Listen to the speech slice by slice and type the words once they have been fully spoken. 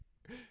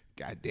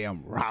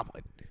Goddamn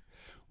Robert.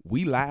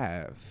 We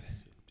live.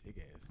 Big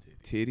ass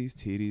titties.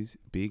 Titties,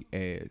 big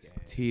ass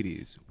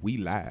titties. We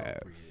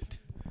live.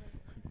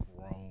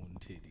 Grown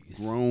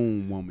titties.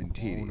 Grown woman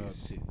Grown up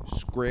titties. titties.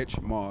 Scratch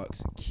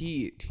marks,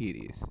 kid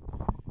titties.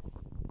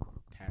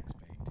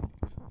 Tax-paying titties.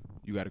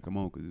 You gotta come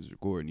on because it's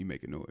recording. You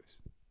making noise.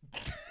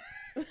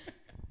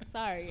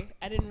 Sorry,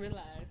 I didn't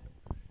realize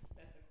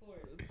that the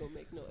cord was gonna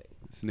make noise.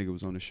 This nigga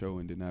was on the show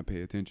and did not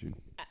pay attention.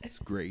 It's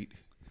great.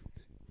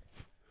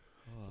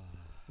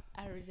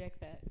 I reject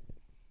that.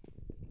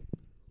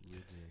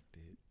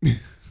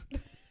 Rejected.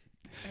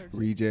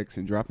 Rejects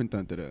and dropping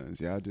thunderdons.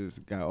 Y'all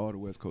just got all the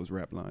West Coast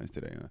rap lines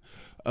today,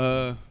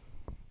 huh?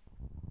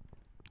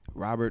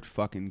 Robert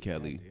fucking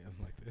Kelly. Goddamn,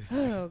 like that.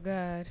 Oh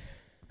God.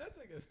 That's,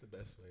 I guess, the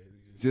best way.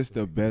 Just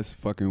the best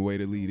fucking way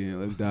to lead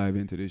in. Let's dive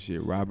into this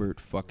shit.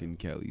 Robert fucking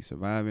Kelly.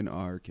 Surviving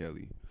R.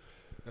 Kelly.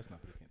 That's not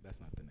the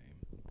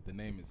name. The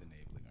name is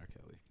Enabling R.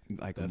 Kelly.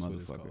 Like That's a what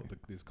it's motherfucker. called.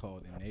 It's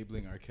called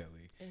Enabling R.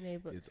 Kelly.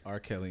 Enable. It's R.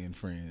 Kelly and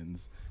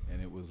Friends,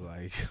 and it was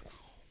like,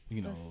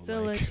 you know,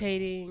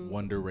 facilitating like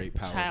Wonder Rape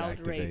Powers child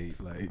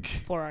Activate, like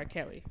for R.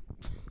 Kelly.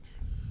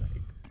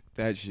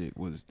 That shit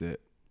was the...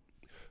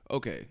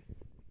 Okay.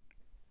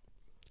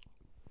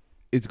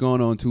 It's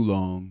gone on too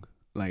long.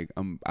 Like,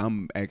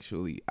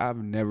 I've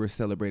never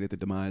celebrated the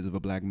demise of a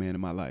black man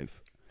in my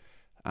life.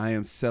 I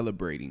am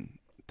celebrating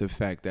the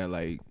fact that,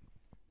 like,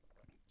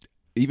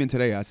 even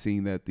today I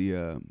seen that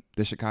the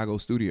Chicago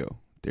studio,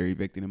 they're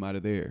evicting him out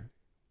of there.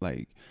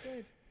 Like,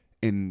 Good.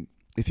 and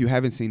if you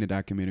haven't seen the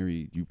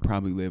documentary, you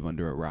probably live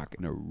under a rock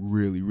in a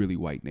really, really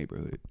white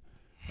neighborhood.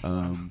 I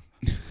don't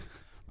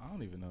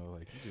even know,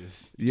 like, you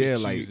just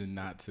like, choosing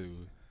not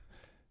to.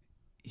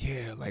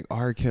 Yeah, like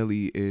R.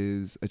 Kelly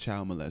is a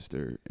child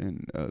molester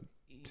and a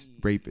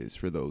rapist,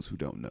 for those who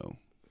don't know.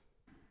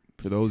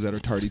 For those that are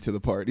tardy to the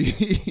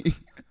party.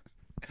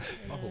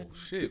 Oh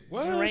shit!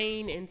 What?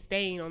 Drain and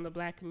stain on the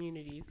black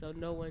community, so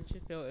no one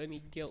should feel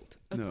any guilt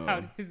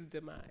about his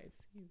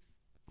demise.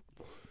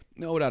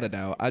 No, without a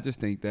doubt. I just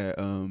think that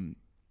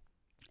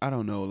I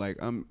don't know.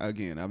 Like,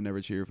 I've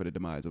never cheered for the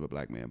demise of a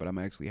black man, but I'm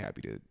actually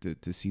happy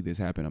to see this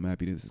happen. I'm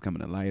happy this is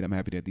coming to light. I'm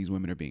happy that these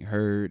women are being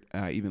heard.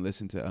 I even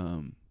listened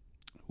to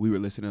we were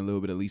listening a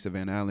little bit of Lisa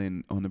Van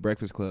Allen on the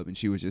Breakfast Club, and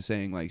she was just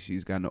saying, like,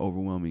 she's gotten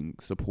overwhelming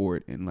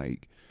support, and,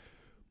 like,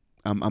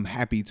 I'm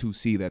happy to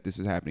see that this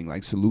is happening.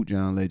 Like, salute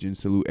John Legend,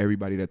 salute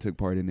everybody that took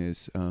part in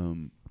this.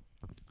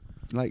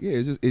 Like, yeah,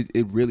 it's just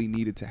it really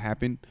needed to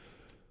happen,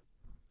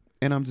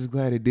 and I'm just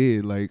glad it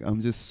did. Like, I'm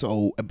just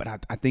so, but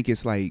I think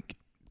it's like,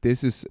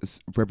 this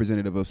is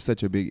representative of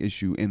such a big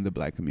issue in the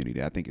black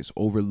community. I think it's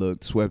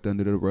overlooked, swept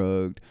under the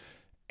rug,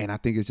 and I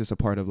think it's just a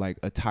part of, like,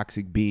 a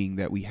toxic being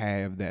that we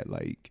have that,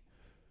 like,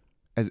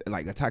 as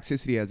like a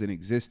toxicity as an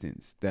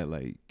existence that,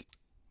 like,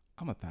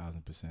 I'm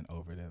 1,000%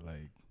 over that.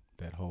 Like,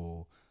 that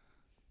whole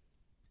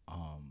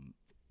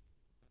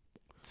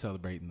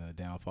celebrating the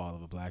downfall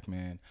of a black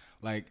man.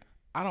 Like,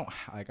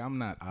 I'm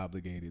not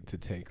obligated to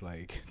take,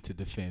 like, to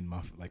defend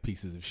my, like,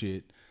 pieces of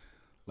shit.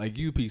 Like,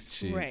 you piece of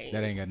shit, Right.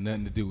 that ain't got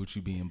nothing to do with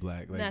you being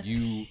black. Like, Nothing.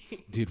 you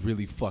did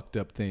really fucked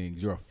up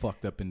things. You're a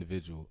fucked up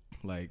individual.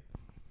 Like,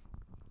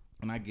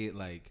 and I get,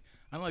 like,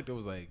 I know, like, there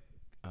was, like,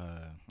 I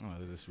don't know,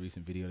 there's this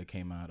recent video that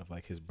came out of,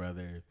 like, his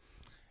brother,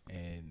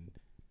 and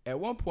at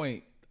one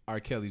point R.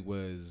 Kelly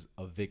was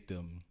a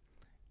victim,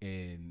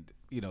 and,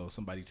 you know,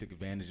 somebody took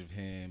advantage of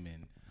him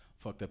and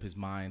fucked up his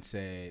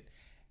mindset,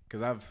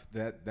 because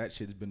that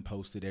shit's been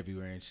posted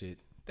everywhere and shit.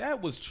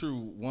 That was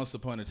true once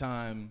upon a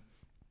time.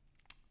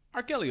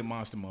 R. Kelly a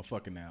monster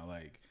motherfucker now,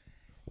 like,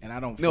 and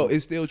I don't no,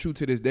 it's still true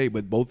to this day,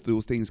 but both of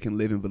those things can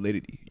live in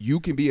validity. You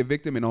can be a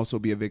victim and also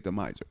be a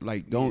victimizer.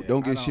 Like, don't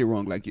get shit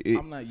wrong. Like,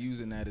 I'm not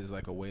using that as,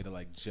 like, a way to,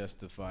 like,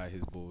 justify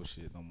his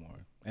bullshit no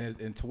more.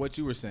 And to what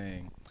you were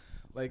saying,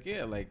 like,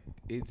 yeah, like,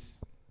 this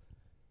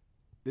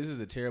is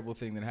a terrible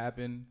thing that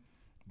happened,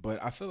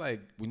 but I feel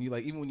like when you,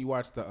 like, even when you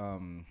watch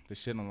the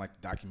shit on,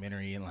 like, the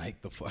documentary, and,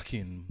 like, the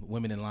fucking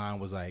women in line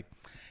was like,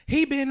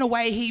 he been the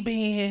way he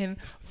been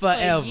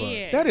forever.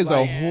 Yeah. that is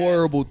Like, a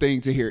horrible thing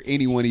to hear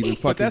anyone even But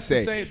fucking that's say.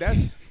 to say,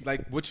 that's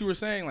like what you were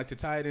saying, like, to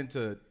tie it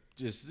into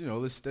just, you know,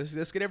 let's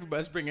get everybody,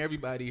 let's bring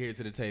everybody here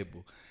to the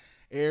table.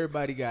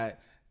 Everybody got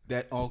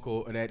that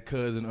uncle or that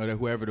cousin or that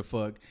whoever the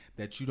fuck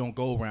that you don't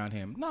go around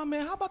him. Nah,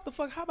 man, how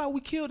about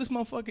we kill this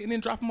motherfucker and then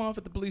drop him off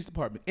at the police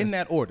department in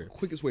that order?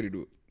 Quickest way to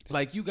do it.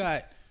 Like, you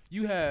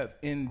have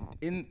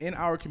in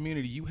our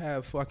community, you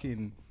have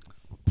fucking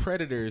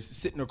predators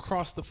sitting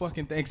across the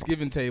fucking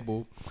Thanksgiving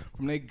table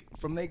from the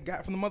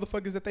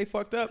motherfuckers that they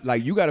fucked up.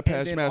 Like, you got to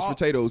pass then mashed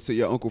potatoes to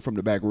your uncle from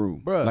the back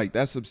room. Bruh. Like,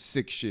 that's some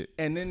sick shit.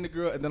 And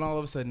then all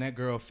of a sudden that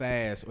girl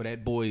fast or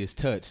that boy is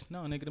touched.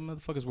 No, nigga, the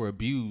motherfuckers were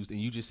abused, and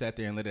you just sat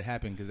there and let it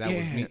happen because that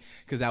was me,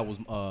 because that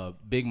was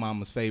Big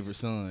Mama's favorite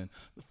son.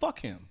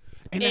 Fuck him.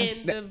 And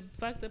the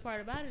fucked up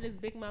part about it is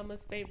Big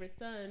Mama's favorite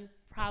son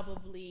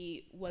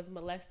probably was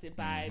molested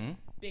by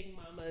Big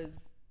Mama's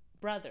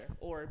brother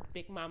or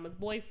Big Mama's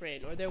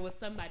boyfriend, or there was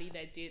somebody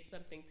that did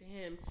something to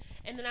him.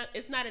 And then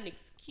it's not an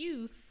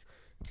excuse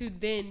to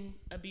then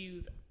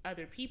abuse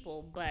other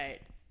people, but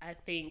I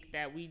think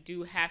that we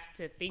do have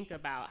to think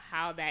about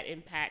how that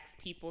impacts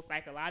people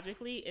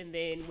psychologically, and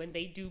then when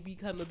they do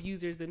become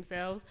abusers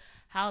themselves,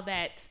 how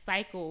that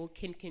cycle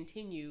can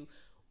continue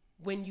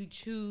when you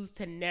choose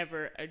to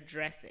never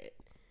address it.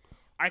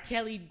 R.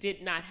 Kelly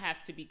did not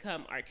have to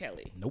become R.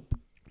 Kelly. Nope.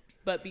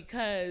 But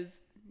because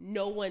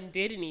no one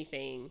did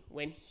anything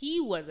when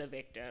he was a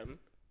victim,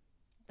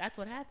 that's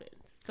what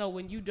happens. So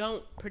when you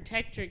don't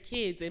protect your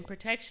kids, and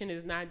protection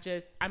is not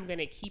just, I'm going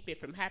to keep it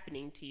from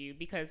happening to you,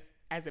 because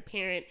as a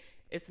parent,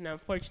 it's an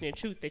unfortunate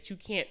truth that you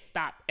can't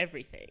stop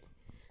everything.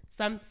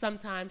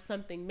 Sometimes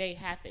something may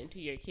happen to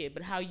your kid,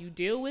 but how you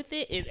deal with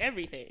it is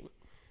everything.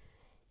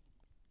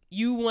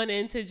 You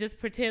wanting to just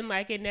pretend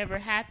like it never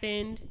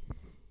happened,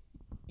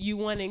 you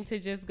wanting to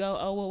just go,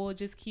 oh, well, we'll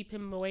just keep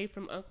him away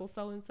from Uncle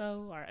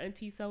so-and-so or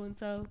Auntie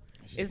so-and-so,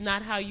 is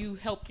not how you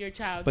help your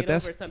child get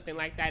over something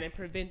like that and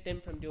prevent them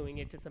from doing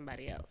it to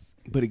somebody else.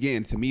 But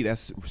again, to me,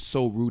 that's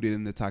so rooted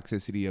in the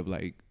toxicity of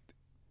like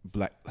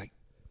black, like,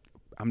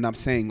 I'm not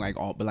saying like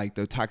all, but like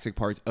the toxic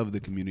parts of the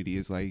community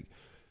is like,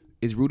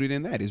 is rooted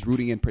in that. Is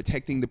rooting in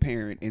protecting the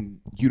parent, and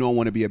you don't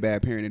want to be a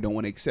bad parent and don't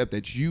want to accept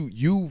that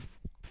you've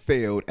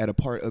failed at a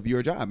part of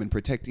your job in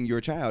protecting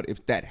your child.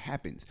 If that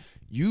happens,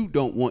 you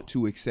don't want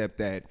to accept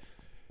that,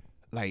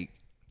 like,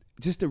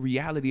 just the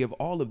reality of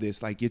all of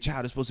this. Like, your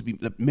child is supposed to be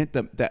meant,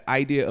 the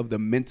idea of the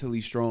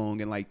mentally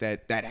strong, and like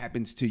that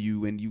happens to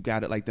you, and you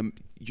got it, like,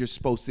 you're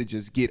supposed to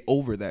just get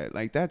over that.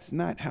 Like, that's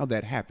not how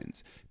that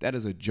happens. That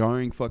is a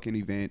jarring fucking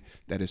event.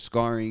 That is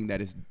scarring.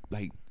 That is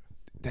like,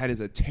 that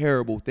is a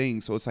terrible thing.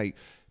 So it's like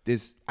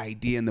this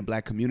idea in the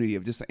black community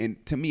of just,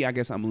 and to me, I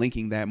guess I'm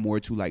linking that more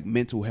to like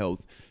mental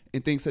health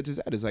and things such as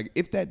that. It's like,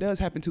 if that does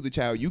happen to the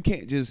child, you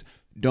can't just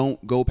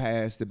don't go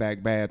past the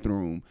back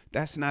bathroom.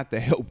 That's not the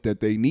help that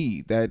they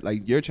need. That,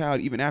 like, your child,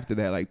 even after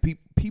that, like,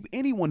 people,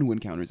 anyone who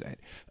encounters that,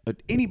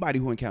 anybody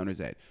who encounters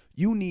that,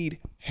 you need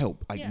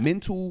help, like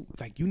mental,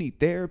 like, you need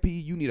therapy.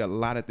 You need a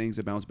lot of things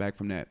to bounce back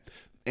from that.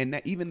 And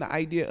that, even the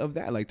idea of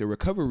that, like the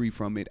recovery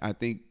from it, I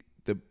think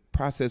the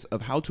process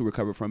of how to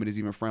recover from it is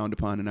even frowned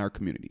upon in our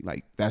community.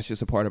 Like, that's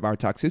just a part of our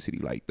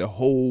toxicity. Like, the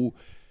whole,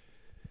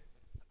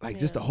 like,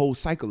 just the whole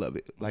cycle of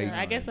it. Like,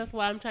 I guess that's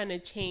why I'm trying to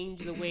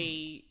change the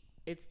way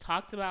it's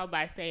talked about,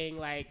 by saying,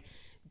 like,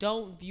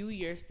 don't view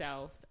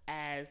yourself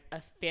as a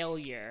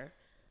failure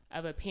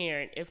of a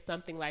parent if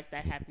something like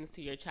that happens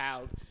to your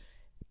child.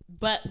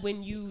 But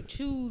when you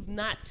choose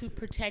not to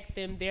protect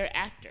them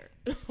thereafter,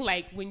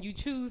 like when you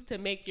choose to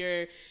make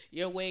your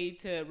way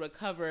to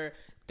recover,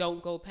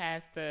 don't go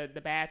past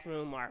the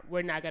bathroom, or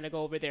we're not going to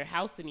go over their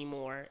house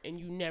anymore, and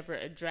you never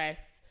address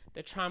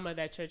the trauma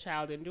that your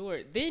child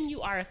endured, then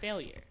you are a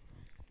failure.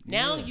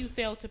 Now you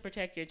fail to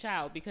protect your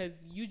child, because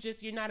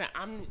you're not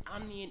an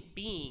omniscient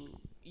being.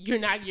 You're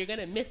going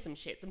to miss some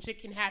shit. Some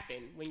shit can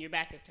happen when your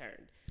back is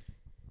turned.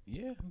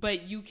 Yeah.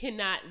 But you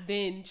cannot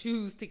then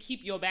choose to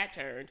keep your back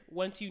turned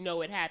once you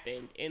know it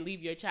happened, and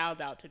leave your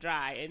child out to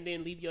dry, and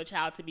then leave your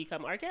child to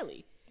become R.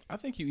 Kelly. I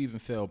think you even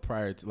fell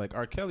prior to, like,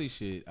 R. Kelly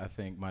shit, I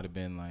think might have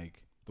been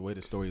like, the way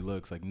the story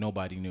looks, like,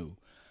 nobody knew.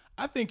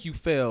 I think you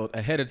failed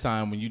ahead of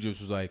time when you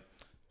just was like,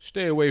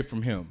 stay away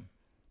from him.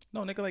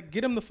 No, nigga, like,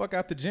 get him the fuck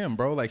out the gym,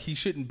 bro. Like, he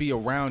shouldn't be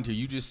around here.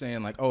 You just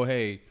saying, like, oh,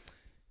 hey,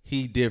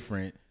 he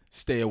different.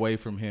 Stay away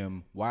from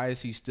him. Why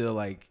is he still,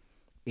 like,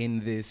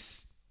 in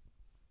this,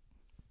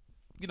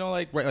 you know,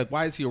 like, right, like,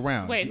 why is he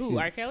around? Wait, who,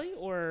 R. Kelly?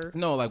 Or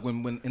no, like,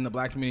 when in the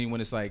black community,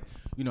 when it's like,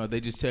 you know, they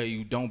just tell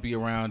you don't be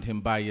around him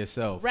by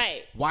yourself.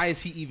 Right. Why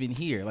is he even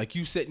here? Like,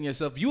 you setting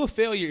yourself, you a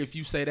failure if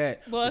you say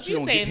that. Well, if you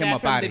don't say get him that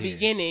up from out the of here.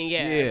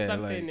 beginning,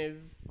 something like, is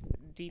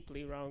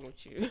deeply wrong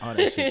with you. all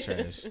that shit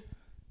trash.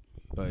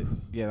 But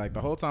yeah, like,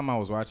 the whole time I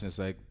was watching, it's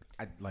like,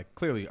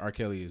 clearly R.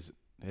 Kelly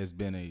has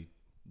been a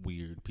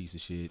weird piece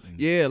of shit. And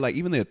yeah, like,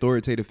 even the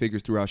authoritative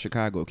figures throughout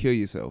Chicago, kill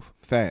yourself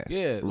fast.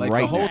 Yeah, like,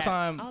 right the whole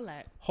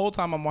now.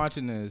 time I'm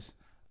watching this,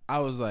 I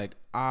was like,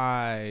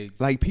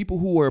 like, people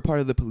who were a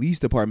part of the police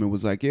department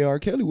was like, yeah, R.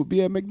 Kelly would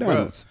be at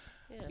McDonald's.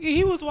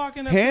 He was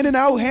walking up handing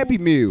out Happy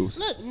Meals.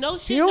 Look, no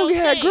shit, he only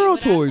had shame, girl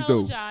but toys I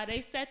told though. Y'all,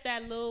 they set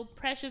that little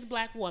precious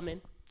black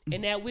woman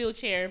in that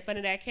wheelchair in front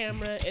of that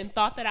camera and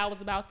thought that I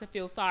was about to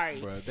feel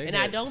sorry. Bruh,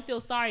 I don't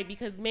feel sorry,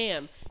 because,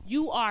 ma'am,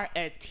 you are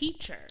a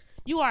teacher.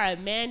 You are a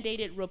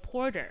mandated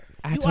reporter.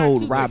 I you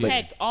told are to Robert,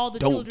 protect all the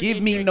don't children give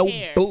in me your no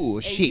care.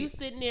 bullshit. And you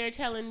sitting there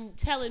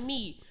telling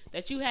me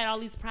that you had all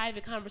these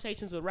private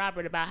conversations with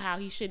Robert about how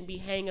he shouldn't be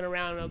hanging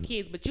around no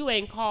kids, but you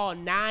ain't called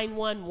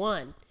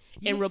 911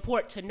 and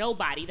report to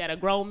nobody that a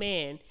grown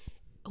man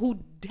who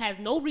has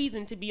no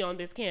reason to be on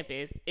this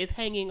campus is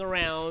hanging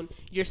around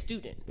your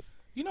students.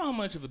 You know how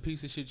much of a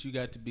piece of shit you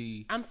got to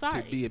be? I'm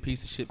sorry. To be a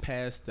piece of shit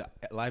past the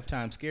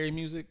Lifetime scary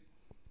music?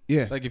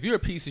 Yeah. Like, if you're a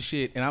piece of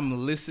shit and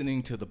I'm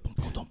listening to the pum,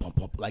 pum, pum, pum,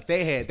 pum, like,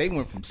 they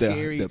went from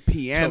scary the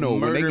piano to when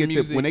they murder get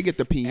music, when they get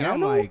the piano,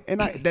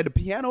 and I'm like, that the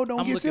piano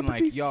don't I'm get looking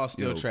sympathy. like y'all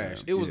still trash.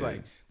 Fam, It was yeah.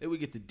 like they would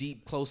get the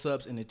deep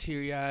close-ups and the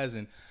teary eyes,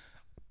 and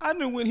I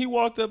knew when he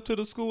walked up to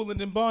the school in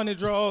them bonnet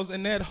draws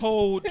and that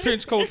whole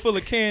trench coat full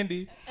of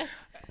candy.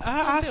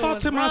 I Something thought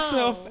was to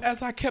myself wrong.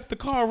 as I kept the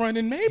car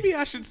running, maybe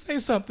I should say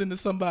something to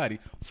somebody.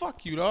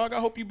 Fuck you, dog. I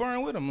hope you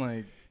burn with him.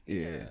 Like,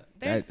 Yeah,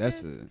 That's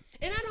that's just- a.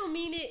 And I don't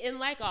mean it in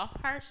like a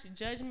harsh,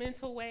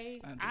 judgmental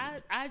way. I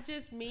do. I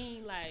just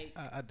mean like,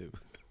 I do.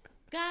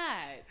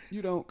 God.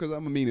 You don't, because I'm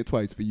gonna mean it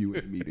twice for you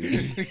in the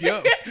meeting.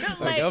 Yo,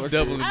 Like, I'm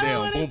doubling I don't down.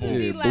 want Boom, it to boom.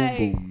 be Yeah, like-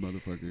 boom,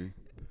 boom, motherfucker.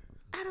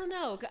 I don't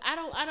know.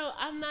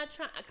 I'm not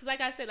trying. Because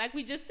like I said, like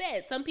we just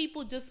said, some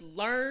people just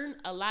learn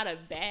a lot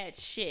of bad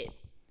shit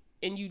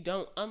and you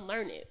don't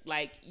unlearn it.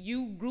 Like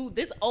you grew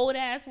this old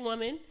ass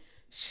woman.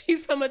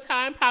 She's from a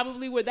time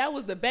probably where that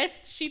was the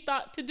best she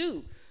thought to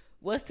do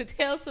was to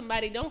tell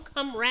somebody, don't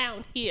come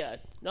around here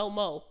no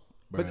more.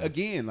 But Bruh.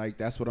 again, like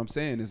that's what I'm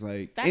saying is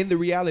like That's- in the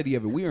reality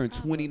of it, we are in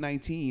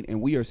 2019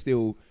 and we are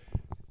still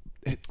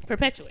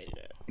Perpetuating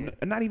it.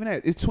 not even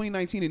that. It's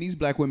 2019 and these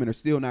black women are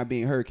still not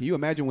being heard. Can you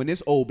imagine when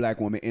this old black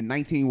woman in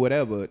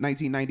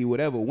 1990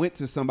 whatever went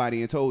to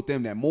somebody and told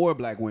them that more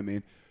black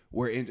women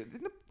were injured?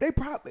 They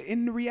probably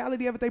in the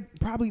reality of it, they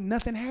probably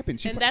nothing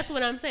happened. And that's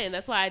what I'm saying.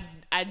 That's why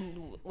I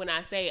when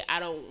I say I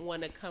don't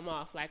want to come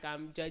off like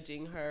I'm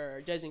judging her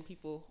or judging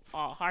people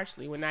all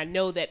harshly, when I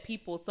know that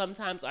people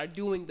sometimes are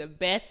doing the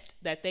best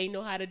that they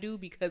know how to do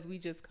because we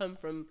just come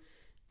from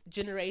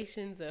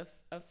generations of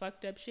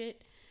fucked up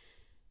shit.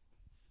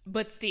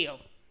 But still,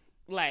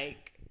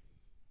 like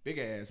big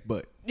ass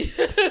butt,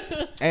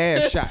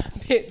 ass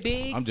shots.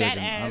 big I'm fat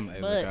judging. ass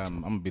Hey, butt. look,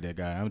 I'm gonna be that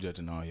guy. I'm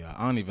judging all y'all.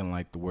 I don't even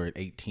like the word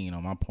 18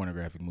 on my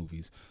pornographic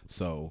movies,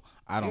 so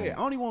I don't. Yeah,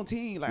 I only want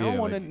teen. Like I Yeah, don't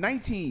want like- a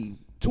 19,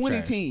 20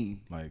 trash. teen.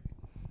 Like,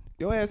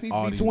 Your ass needs to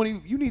All be these-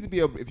 20. You need to be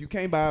able. If you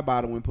can't buy a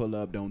bottle and pull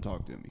up, don't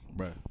talk to me.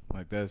 bruh,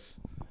 like that's.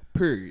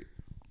 Period.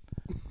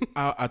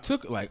 I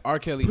took like R.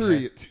 Kelly.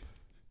 Period.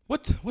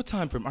 What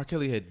time frame R.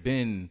 Kelly had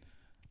been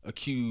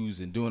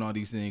accused and doing all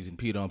these things and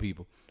peed on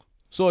people.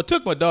 So I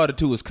took my daughter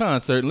to his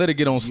concert and let her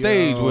get on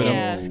stage with him,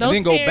 Yeah, and those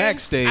then go parents,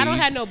 backstage. I don't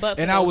have no butt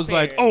for and I those was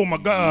like, parents. "Oh my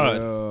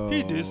god,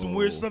 he did some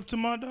weird Yo. stuff to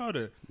my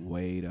daughter."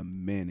 Wait a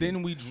minute.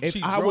 Then if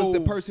she I was the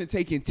drove- person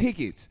taking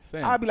tickets,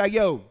 Fam. I'd be like,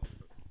 yo,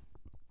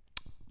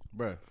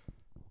 Bruh,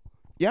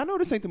 yeah, I know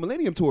this ain't the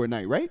Millennium Tour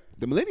night, right?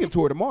 The Millennium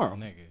Tour tomorrow.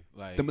 nigga,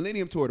 like The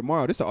Millennium Tour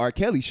tomorrow. This is a R.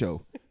 Kelly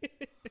show.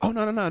 Oh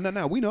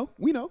no. We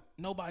know.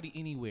 nobody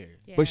anywhere.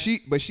 Yeah. But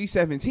she's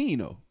 17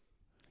 though.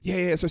 Yeah,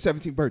 it's her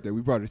 17th birthday.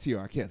 We brought her to see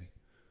R. Kelly.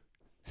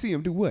 See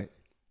him do what?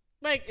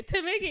 Like,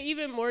 to make it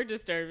even more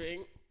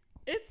disturbing,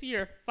 it's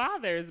your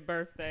father's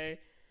birthday.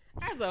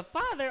 As a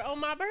father, on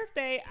my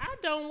birthday, I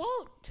don't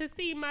want to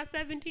see my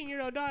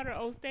 17-year-old daughter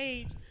on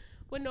stage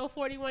with no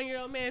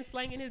 41-year-old man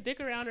slanging his dick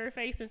around her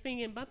face and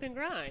singing Bump and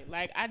Grind.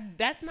 Like,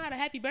 that's not a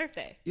happy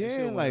birthday.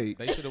 Yeah, like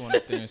They should have went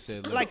up there and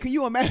said, look, like, can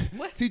you imagine?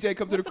 What- TJ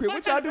come to the what the crib. fuck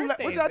What y'all kind do? of What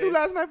birthday y'all is do this?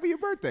 last night for your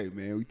birthday,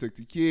 man? We took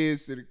the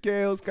kids to the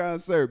Kales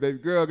concert. Baby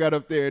girl got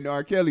up there and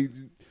R. Kelly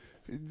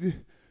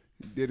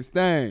did his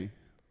thing.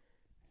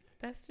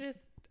 That's just,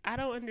 I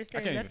don't I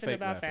understand can't even nothing fake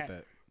about laugh at that.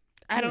 that.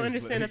 I don't Yeah,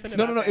 understand like- nothing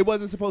No, about no. that. It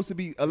wasn't supposed to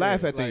be a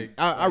laugh at thing. like-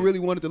 I really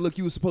wanted the look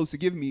you were supposed to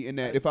give me in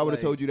that if I would have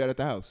Like- told you that at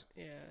the house.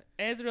 Yeah.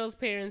 Ezreal's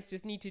parents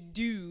just need to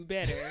do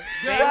better.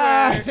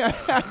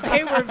 Ah!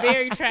 They were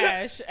very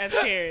trash as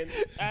parents.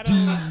 I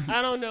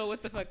don't know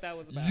what the fuck that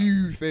was about.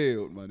 You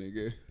failed, my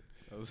nigga.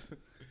 That was-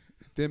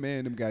 Them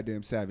and them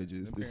goddamn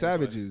savages. The parents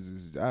savages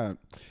is that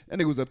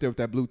nigga was up there with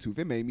that Bluetooth.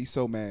 It made me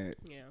so mad.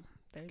 Yeah.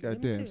 them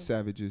Goddamn too.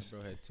 savages.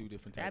 Bro had two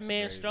different That types of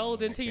man braids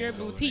strolled on. into They your can't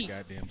go in the boutique,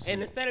 goddamn suit.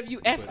 and instead of you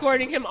Sweatshirt.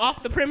 escorting him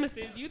off the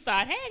premises, you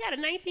thought, "Hey, I got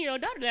a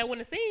 19-year-old daughter that want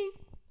to sing."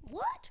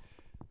 What?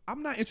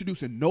 I'm not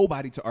introducing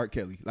nobody to R.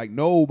 Kelly. Like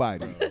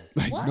nobody.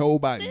 Like What?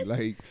 nobody. Sis?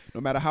 Like no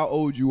matter how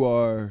old you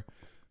are.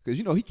 Because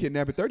you know he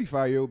kidnapping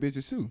 35-year-old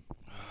bitches too.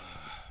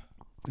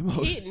 The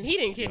most- He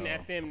didn't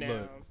kidnap them now.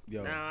 look,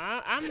 yo. No,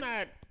 I'm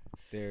not.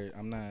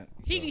 I'm not.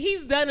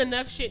 He's done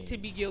enough shit to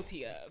be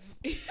guilty of.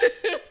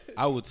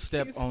 I would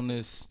step on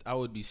this. I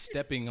would be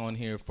stepping on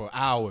here for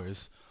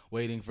hours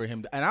waiting for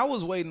him. And I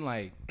was waiting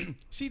like,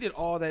 she did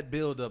all that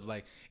build up.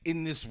 Like,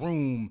 in this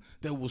room,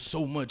 there was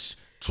so much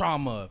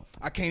trauma.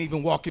 I can't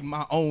even walk in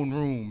my own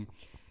room.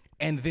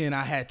 And then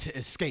I had to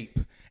escape.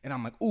 And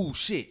I'm like, ooh,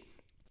 shit.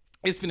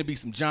 It's finna be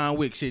some John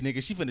Wick shit,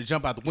 nigga. She finna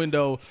jump out the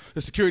window.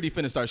 The security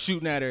finna start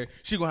shooting at her.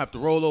 She gonna have to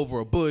roll over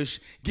a bush,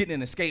 get in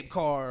an escape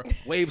car,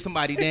 wave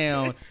somebody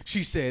down.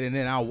 She said, and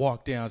then I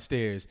walked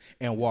downstairs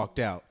and walked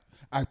out.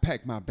 I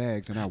packed my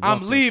bags and I walked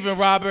I'm up. leaving,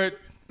 Robert.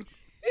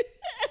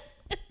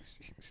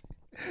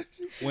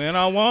 When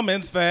a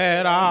woman's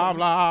fed, I'm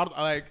loud.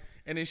 Like,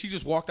 and then she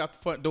just walked out the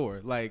front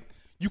door. Like,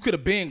 you could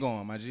have been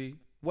gone, my G.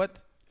 What?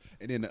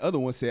 And then the other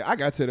one said, I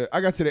got to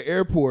the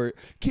airport.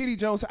 Kitty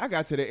Jones said, I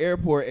got to the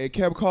airport and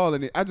kept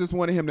calling it. I just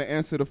wanted him to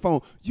answer the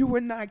phone. You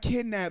were not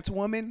kidnapped,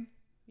 woman.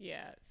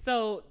 Yeah.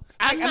 So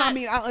And I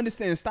mean, I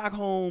understand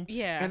Stockholm.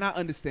 Yeah. And I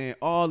understand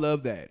all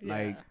of that. Yeah.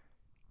 Like,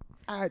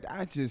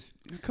 I just,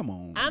 come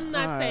on. I'm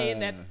not saying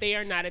that they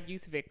are not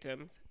abuse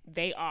victims.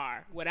 They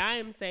are. What I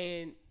am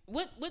saying,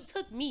 what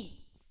took me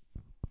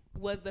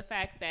was the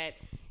fact that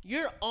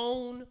your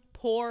own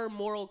poor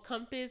moral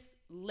compass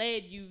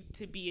led you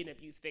to be an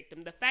abuse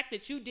victim. The fact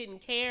that you didn't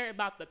care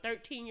about the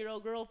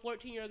 13-year-old girl,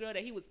 14-year-old girl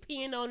that he was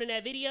peeing on in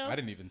that video. I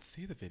didn't even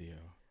see the video.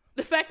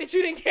 The fact that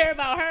you didn't care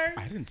about her.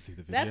 I didn't see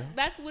the video.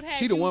 That's what had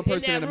She the you one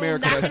person in that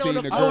America room that's knocking seen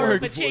on the the girl floor for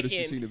before that she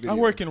chicken. seen the video. I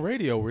work in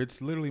radio where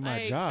it's literally my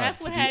Like, job that's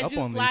to what be had up you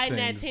on these sliding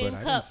that things, tin but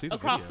I cup didn't see the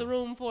across video. the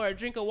room for a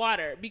drink of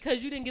water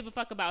because you didn't give a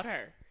fuck about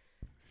her.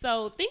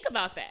 So think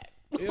about that.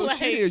 Ill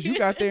shit is you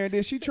got there and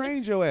then she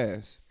trained your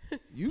ass.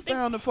 You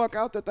found the fuck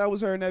out that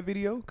was her in that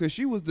video because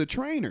she was the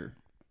trainer.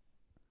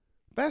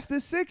 That's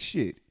the sick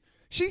shit.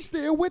 She's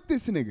still with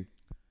this nigga.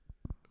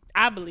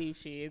 I believe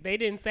she is. They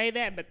didn't say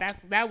that, but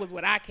that was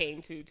what I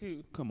came to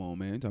too. Come on,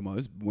 man. Talking about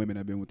this women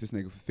have been with this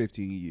nigga for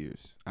 15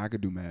 years. I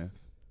could do math.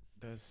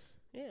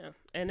 Yeah,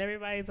 and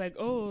everybody's like,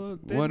 "Oh,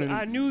 One of the-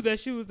 I knew that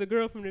she was the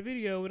girl from the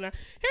video." And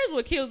here's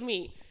what kills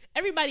me: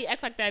 everybody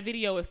acts like that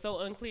video is so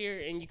unclear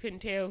and you couldn't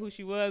tell who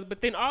she was. But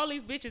then all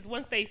these bitches,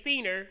 once they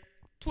seen her,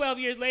 12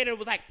 years later,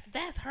 was like,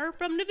 "That's her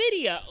from the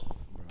video."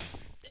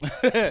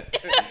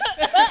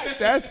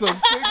 That's some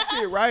sick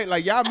shit, right?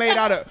 Like y'all made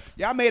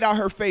out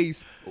her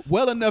face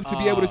well enough to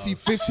be able to see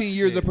 15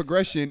 years of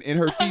progression in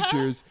her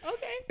features.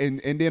 Okay.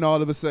 And then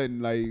all of a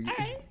sudden, like, All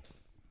right.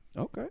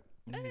 okay,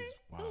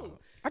 Wow. Cool.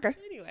 okay.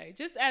 Anyway,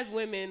 just as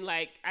women,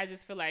 like, I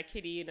just feel like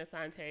Kitty and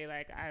Asante,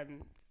 like,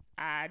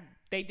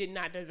 they did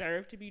not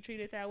deserve to be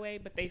treated that way,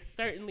 but they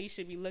certainly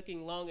should be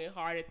looking long and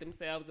hard at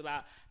themselves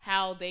about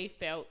how they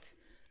felt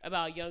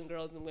about young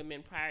girls and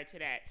women prior to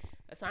that.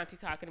 Asante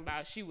talking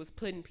about she was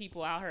putting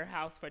people out her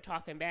house for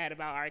talking bad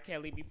about R.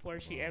 Kelly before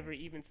she ever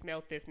even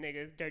smelt this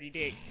nigga's dirty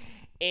dick.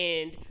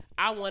 And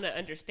I want to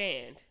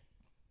understand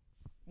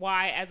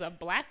why, as a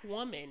black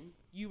woman,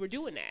 you were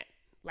doing that.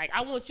 Like,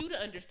 I want you to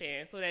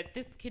understand so that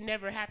this can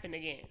never happen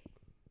again.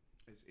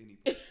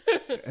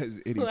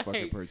 As any Like-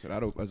 fucking person, I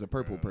don't. As a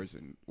purple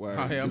person, why?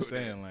 I'm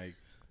saying, like,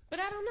 But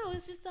I don't know.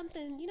 It's just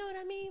something, you know what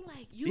I mean?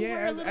 Like, you Yeah, were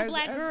a as- little as-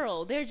 black as-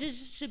 girl. There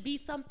just should be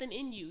something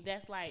in you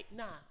that's like,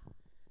 nah.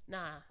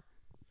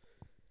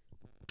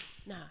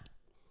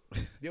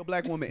 Your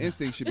black woman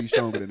instinct should be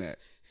stronger than that.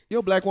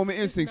 Your black woman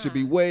instinct should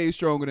be way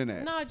stronger than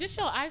that. No, just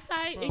your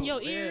eyesight and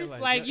your yeah, ears.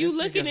 like, Like, that you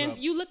instinct looking as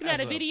you looking at as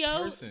a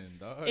video person,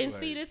 dog, and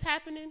like, see this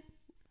happening.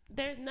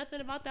 There's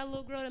nothing about that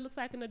little girl that looks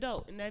like an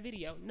adult in that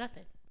video.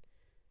 Nothing.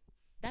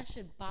 That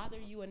should bother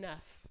you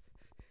enough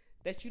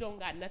that you don't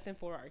got nothing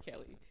for R.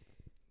 Kelly.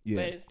 Yeah.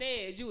 But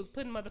instead, you was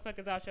putting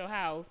motherfuckers out your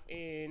house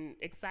and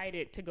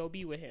excited to go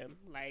be with him.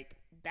 Like,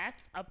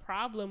 that's a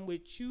problem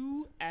with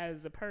you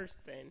as a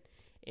person.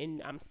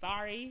 And I'm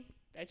sorry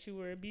that you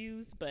were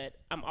abused, but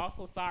I'm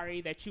also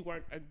sorry that you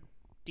weren't a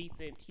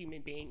decent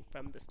human being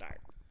from the start.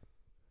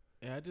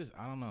 Yeah,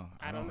 I don't know.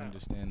 I don't know.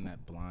 understand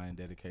that blind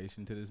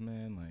dedication to this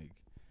man. Like,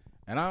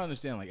 and I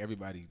understand, like,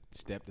 everybody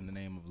stepped in the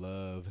name of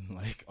love and,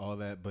 like, all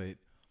that, but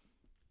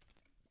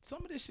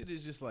some of this shit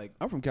is just like,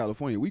 I'm from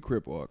California. We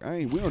crip walk.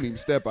 We don't even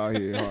step out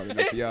here hard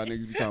enough for y'all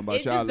niggas be talking about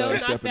It y'all just don't love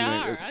knock stepping in.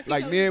 that hard. I can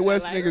Like tell you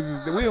Midwest that, like,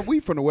 niggas is we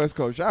from the West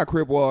Coast. Y'all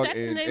crip walk Step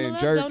in the name and of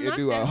love jerk don't and knock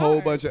do a that whole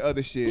hard. bunch of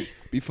other shit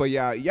before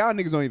y'all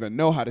niggas don't even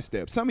know how to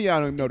step. Some of y'all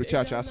don't even know the It cha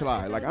don't cha knock-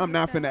 slide. it Like don't I'm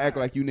knock not finna that act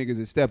hard. like you niggas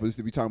is steppers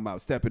to be talking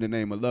about step in the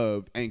name of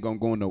love. Ain't gonna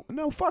go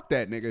no fuck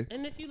that nigga.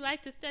 And if you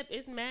like to step,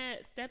 it's mad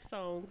step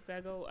songs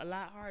that go a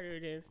lot harder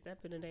than Step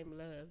in the Name of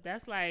Love.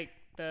 That's like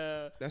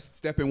the That's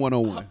stepping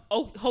 101.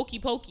 hokey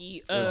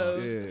pokey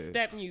of Yeah.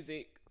 step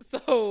music.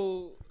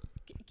 So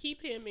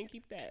keep him and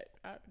keep that.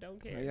 I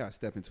don't care. Man, y'all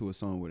step into a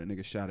song where a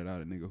nigga shouted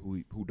out a nigga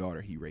who daughter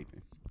he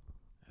raping.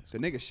 The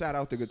nigga shot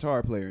out the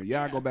guitar player.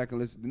 Y'all go back and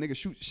listen. The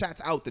nigga shots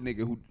out the nigga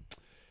who.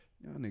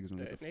 Y'all niggas want to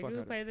The get the nigga fuck who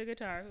out of played the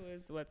guitar, who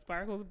is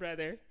Sparkle's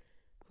brother,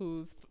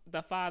 who's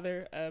the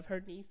father of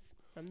her niece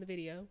from the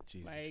video.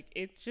 Jesus. Like,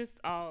 it's just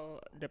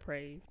all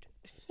depraved.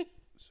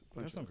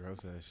 that's some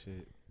gross ass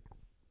shit.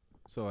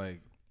 So,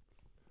 like,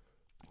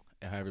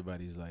 how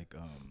everybody's like,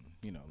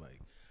 you know, like,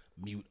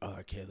 mute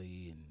R.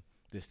 Kelly and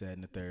this, that,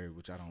 and the third,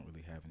 which I don't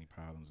really have any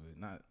problems with.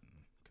 Not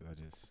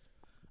because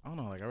I don't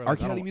know. Like, I realize R. I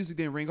don't- Kelly music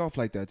didn't ring off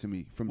like that to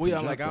me. From Well, yeah,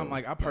 from I'm jump,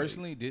 like, though. I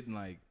personally didn't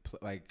like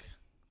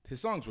his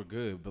songs were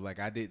good, but like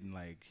I didn't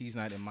like he's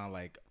not in my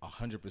like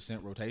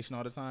 100% rotation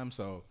all the time.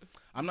 So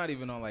I'm not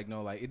even on like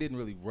it didn't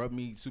really rub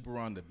me super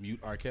on to mute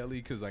R. Kelly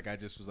because like I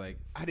just was like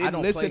I didn't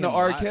don't listen play to him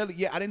R. live. Kelly.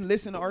 Yeah, I didn't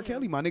listen to R.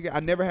 Kelly, my nigga.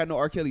 I never had no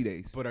R. Kelly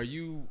days. But are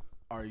you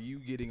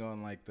getting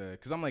on like the?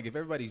 Because I'm like if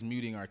everybody's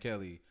muting R.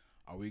 Kelly,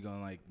 are we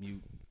gonna like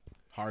mute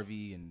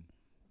Harvey and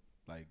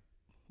like?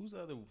 Who's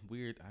the other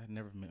weird? I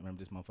never remember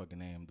this motherfucking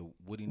name. The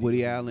Woody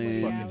nigga Allen,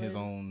 was fucking Woody his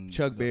Allen. own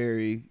Chuck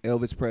Berry,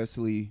 Elvis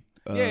Presley.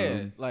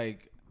 Yeah,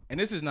 like, and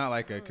this is not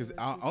like a because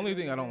only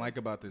thing I don't like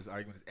about this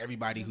argument is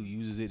everybody who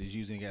uses it is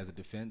using it as a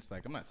defense.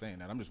 Like, I'm not saying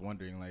that. I'm just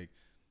wondering, like,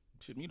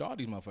 should mute all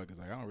these motherfuckers?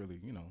 Like, I don't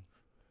really,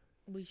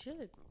 We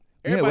should.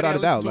 Yeah, Everybody without I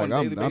a doubt. listen Like to on a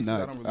I'm daily basis, I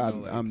not don't really know,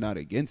 like- I'm not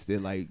against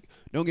it. Like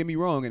don't get me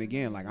wrong. And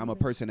again, like I'm a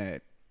person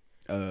that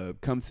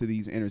comes to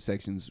these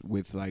intersections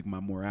with like my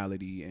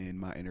morality and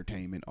my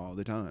entertainment all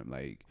the time.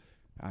 Like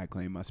I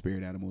claim my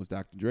spirit animal is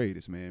Dr. Dre.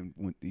 This man,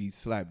 when he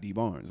slapped D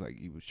Barnes, like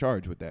he was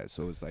charged with that.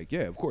 So it's like,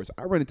 yeah, of course,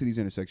 I run into these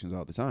intersections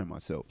all the time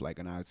myself. Like,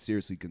 and I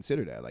seriously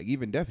consider that. Like,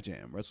 even Def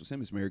Jam, Russell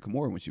Simmons married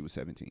Kimora when she was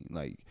 17.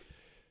 Like,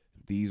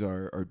 these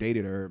are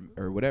dated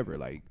or whatever.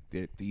 Like,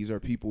 these are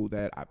people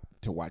that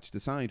to watch the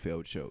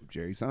Seinfeld show.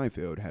 Jerry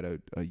Seinfeld had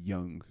a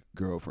young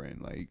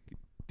girlfriend. Like,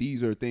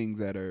 these are things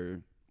that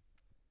are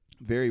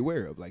very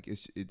aware of. Like,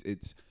 it's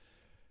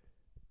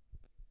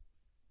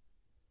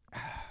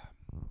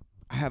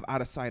I have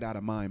out of sight, out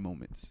of mind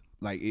moments.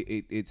 Like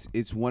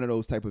it's one of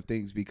those type of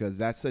things because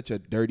that's such a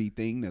dirty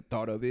thing. The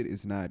thought of it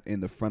is not in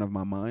the front of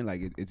my mind.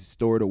 Like it's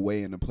stored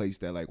away in a place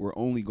that like we're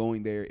only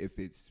going there if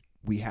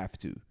we have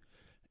to.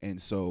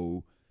 And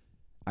so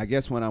I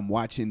guess when I'm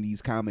watching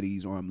these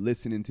comedies or I'm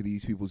listening to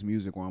these people's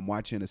music or I'm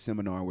watching a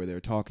seminar where they're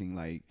talking,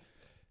 like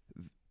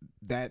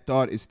that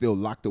thought is still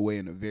locked away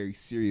in a very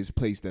serious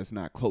place that's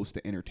not close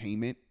to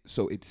entertainment.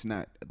 So it's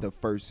not the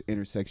first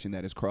intersection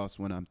that is crossed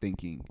when I'm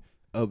thinking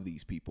of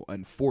these people,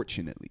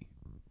 unfortunately.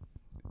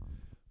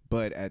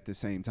 But at the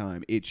same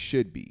time, it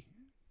should be.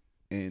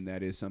 And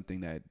that is something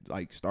that,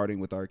 like, starting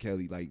with R.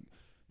 Kelly, like,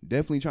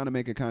 definitely trying to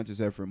make a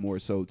conscious effort more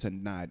so to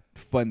not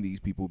fund these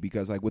people.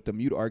 Because, like, with the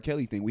mute R.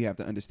 Kelly thing, we have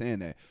to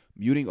understand that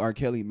muting R.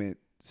 Kelly meant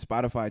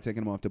Spotify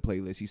taking him off the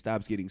playlist. He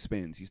stops getting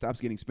spins. He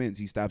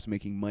stops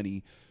making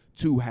money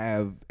to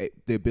have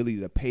the ability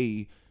to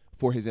pay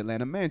for his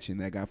Atlanta mansion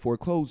that got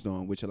foreclosed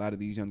on, which a lot of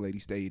these young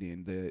ladies stayed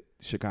in. The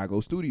Chicago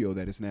studio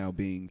that is now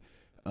being...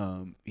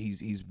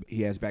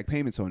 he has back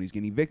payments on. He's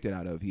getting evicted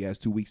out of. He has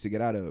 2 weeks to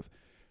get out of.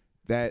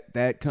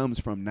 That comes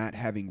from not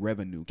having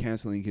revenue,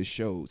 canceling his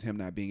shows, him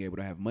not being able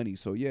to have money.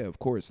 So yeah, of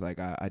course, like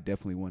I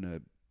definitely want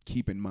to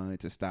keep in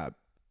mind to stop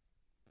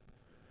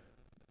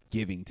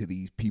giving to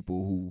these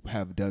people who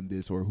have done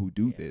this or who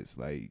do this.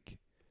 Like,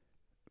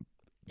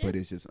 but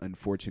it's just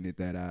unfortunate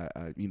that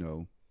I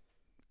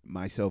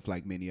myself,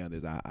 like many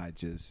others,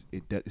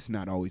 it's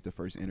not always the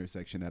first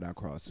intersection that I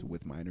cross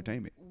with my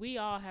entertainment. We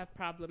all have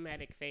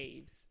problematic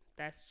faves.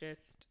 That's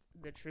just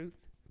the truth.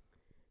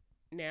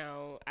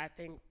 Now, I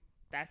think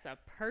that's a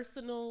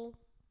personal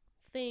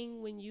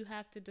thing when you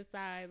have to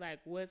decide, like,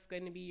 what's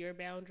going to be your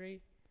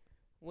boundary.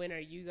 When are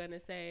you going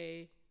to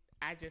say,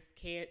 I just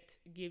can't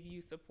give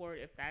you support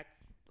if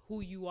that's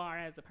who you are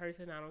as a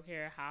person? I don't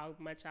care how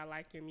much I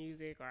like your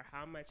music or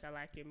how much I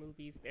like your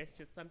movies. There's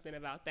just something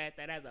about that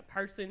as a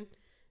person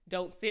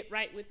don't sit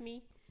right with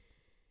me.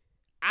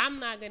 I'm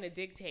not going to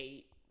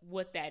dictate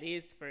what that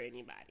is for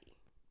anybody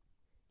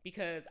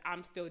because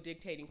I'm still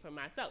dictating for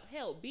myself.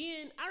 Hell,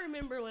 I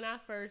remember when I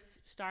first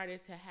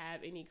started to have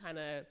any kind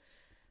of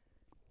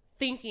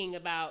thinking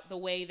about the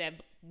way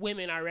that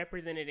women are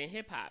represented in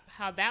hip hop,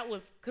 how that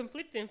was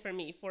conflicting for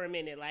me for a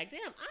minute. Like, damn,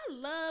 I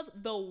love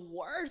the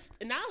worst,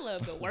 and I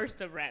love the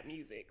worst of rap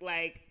music.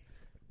 Like,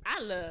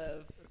 I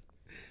love...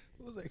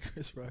 What was that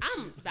Chris Rock?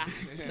 I'm the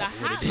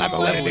hot. Slap her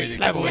with a dick.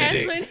 Slap her with a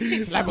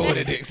dick. Slap her with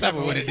a dick. Slap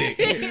her with a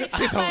dick.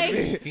 Piss on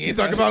me. He ain't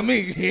talking about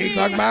me. He ain't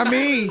talking about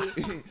me.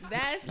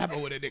 Slap her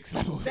with a dick.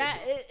 Slap her with a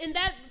dick. And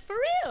that, for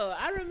real,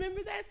 I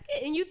remember that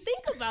skit. And you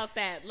think about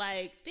that,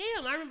 like,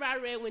 damn, I remember I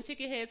read When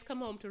Chicken Heads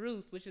Come Home to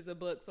Roost, which is a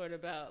book sort of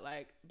about,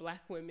 like,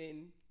 black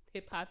women,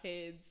 hip-hop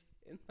heads,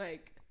 and,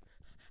 like,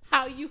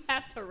 how you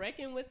have to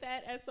reckon with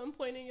that at some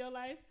point in your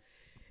life.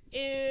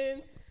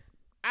 And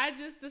I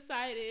just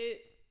decided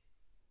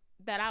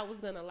that I was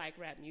going to like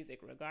rap music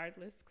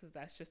regardless, because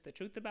that's just the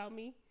truth about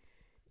me.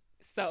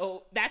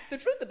 So that's the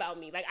truth about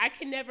me. Like, I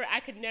could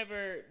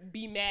never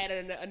be mad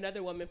at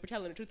another woman for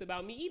telling the truth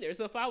about me either.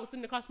 So if I was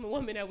sitting across from a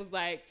woman that was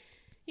like,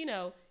 you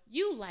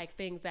like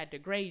things that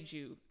degrade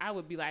you, I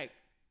would be like,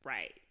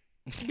 right.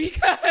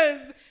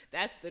 Because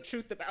that's the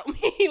truth about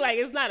me. Like,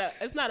 it's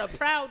not a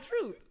proud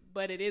truth,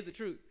 but it is a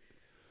truth.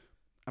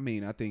 I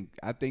mean, I think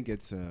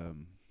it's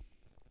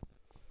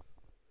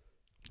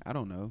I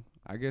don't know.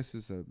 I guess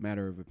it's a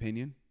matter of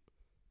opinion.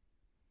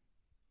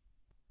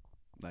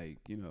 Like,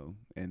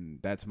 and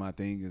that's my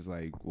thing is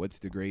like, what's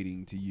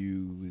degrading to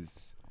you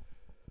is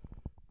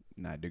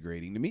not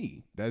degrading to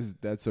me.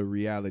 That's a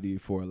reality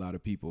for a lot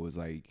of people. Is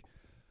like,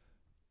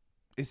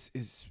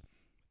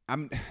 I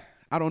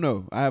don't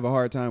know. I have a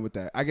hard time with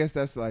that. I guess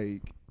that's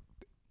like,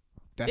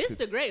 it's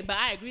degrading, but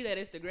I agree that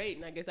it's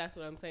degrading. I guess that's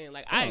what I'm saying.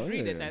 Like, I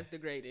agree that that's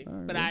degrading,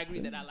 right, but I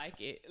agree that I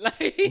like it.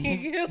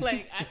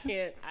 Like,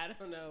 I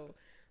don't know.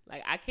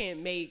 Like, I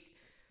can't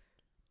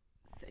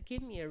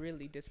give me a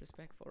really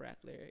disrespectful rap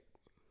lyric.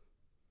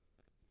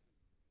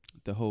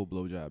 The whole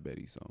Blowjob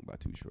Betty song by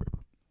Too Short.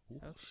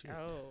 Oh, shit.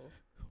 Oh.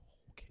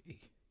 Okay.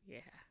 Yeah.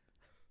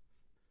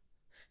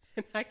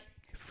 And I can't.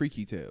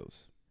 Freaky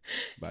Tales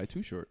by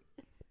Too Short.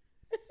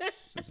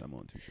 Since I'm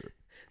on Too Short.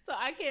 So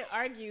I can't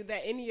argue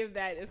that any of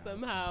that is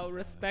somehow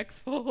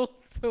respectful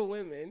to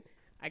women.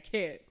 I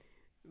can't.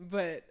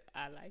 But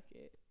I like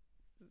it.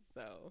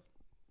 So,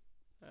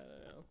 I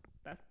don't know.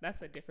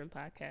 That's a different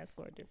podcast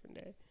for a different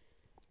day.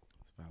 That's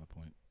a valid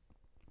point.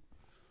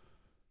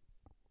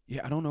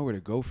 Yeah, I don't know where to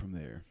go from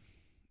there.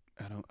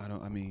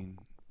 I mean,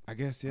 I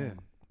guess, yeah.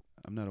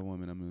 I'm not a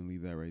woman. I'm going to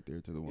leave that right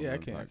there to the woman. Yeah, I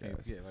can't.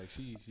 Yeah, like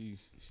she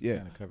yeah.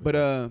 kind of covered but,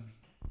 that.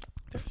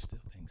 There's still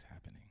things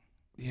happening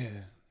Yeah. in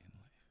life.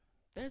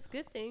 There's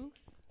good things.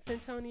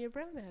 Centonia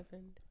Brown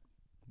happened.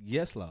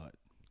 Yes, Lord.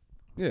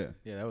 Yeah.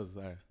 Yeah, that was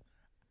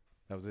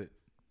it.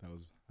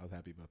 I was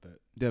happy about that.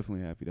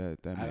 Definitely happy that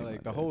I made my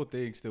like the day. whole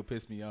thing still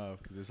pissed me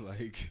off because it's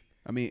like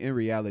I mean, in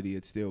reality,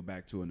 it's still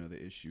back to another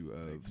issue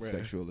of bruh.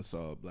 sexual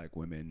assault of black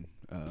women.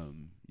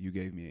 You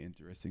gave me an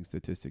interesting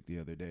statistic the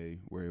other day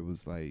where it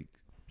was like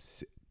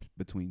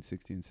between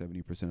 60 and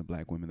 70% of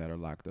black women that are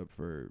locked up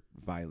for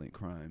violent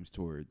crimes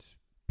towards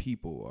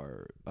people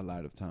are a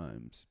lot of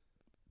times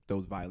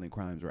those violent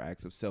crimes are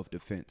acts of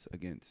self-defense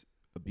against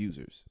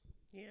abusers.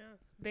 Yeah.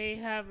 They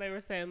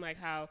were saying like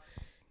how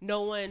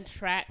no one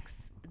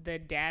tracks the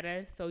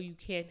data, so you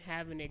can't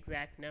have an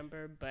exact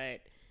number,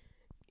 but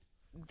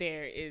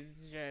there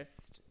is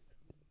just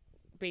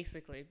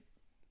basically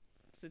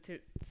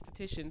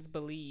statisticians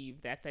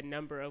believe that the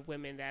number of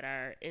women that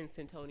are in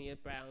Centonia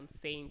Brown's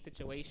same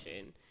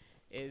situation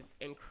is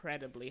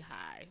incredibly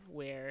high,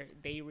 where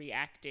they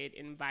reacted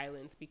in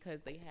violence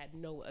because they had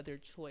no other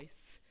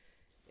choice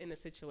in a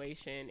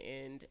situation,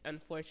 and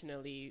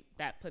unfortunately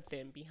that put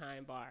them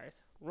behind bars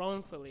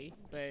wrongfully.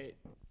 But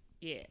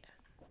yeah,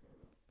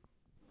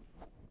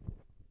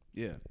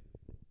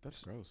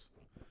 that's gross.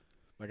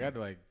 Like I'd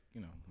like,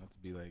 not to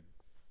be like,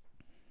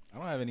 I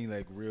don't have any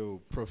like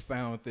real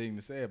profound thing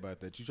to say about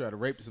that. You try to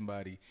rape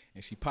somebody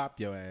and she pop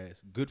your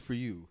ass. Good for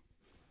you.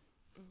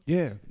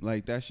 Yeah,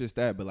 like that's just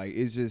that. But like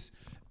it's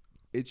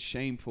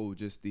shameful.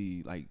 Just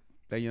the like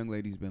that young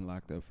lady's been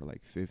locked up for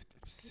like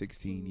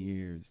 16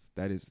 years.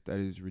 That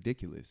is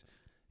ridiculous.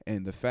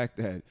 And the fact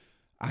that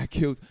I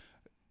killed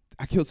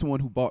someone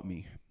who bought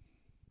me.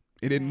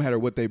 It didn't matter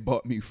what they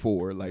bought me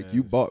for. Like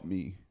you bought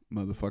me,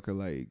 motherfucker.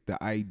 Like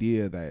the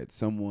idea that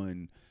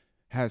someone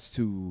has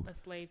to a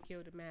slave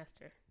killed a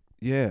master.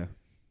 Yeah.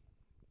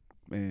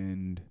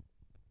 And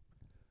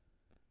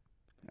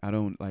I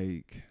don't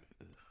like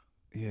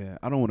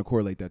I don't want to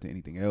correlate that to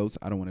anything else.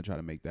 I don't want to try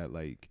to make that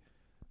like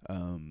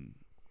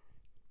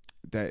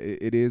that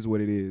it is what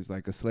it is.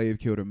 Like a slave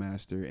killed a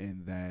master,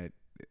 and that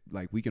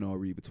like we can all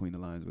read between the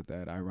lines with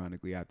that.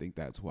 Ironically, I think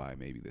that's why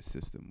maybe the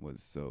system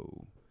was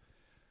so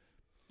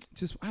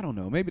just, I don't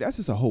know. Maybe that's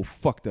just a whole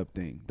fucked up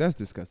thing. That's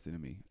disgusting to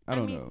me. I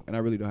don't know. And I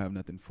really don't have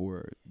nothing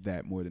for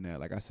that more than that.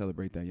 Like I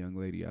celebrate that young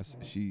lady.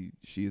 She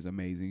is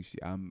amazing.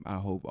 I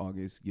hope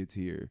August gets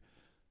here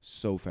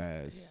so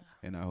fast.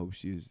 And I hope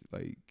she is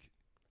like,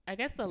 I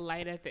guess the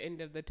light at the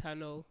end of the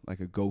tunnel.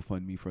 Like a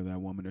GoFundMe for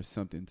that woman or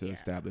something to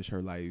establish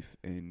her life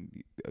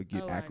and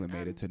get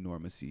acclimated to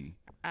normalcy.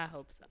 I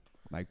hope so.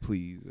 Like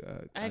please,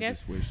 I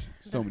just wish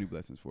so many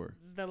blessings for her.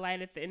 The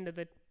light at the end of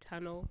the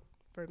tunnel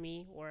for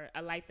me, or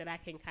a light that I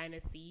can kind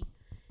of see,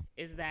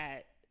 is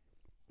that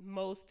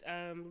most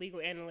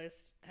legal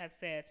analysts have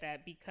said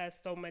that because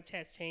so much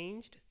has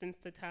changed since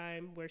the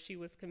time where she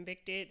was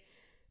convicted,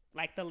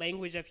 like the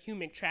language of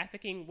human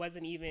trafficking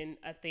wasn't even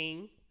a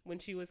thing when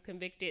she was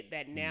convicted,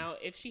 that now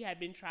if she had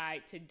been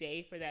tried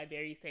today for that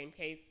very same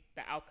case,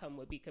 the outcome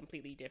would be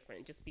completely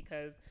different, just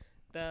because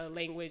the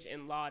language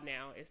in law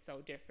now is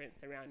so different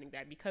surrounding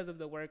that, because of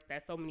the work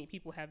that so many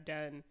people have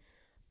done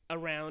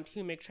around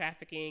human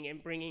trafficking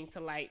and bringing to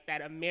light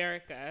that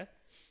America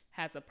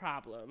has a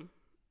problem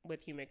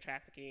with human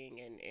trafficking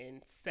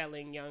and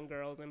selling young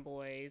girls and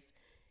boys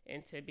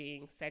into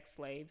being sex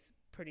slaves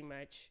pretty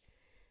much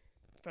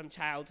from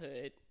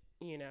childhood,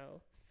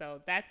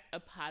 So that's a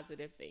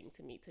positive thing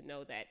to me, to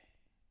know that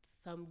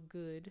some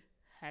good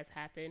has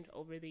happened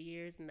over the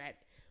years, and that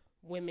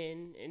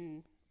women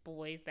and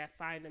boys that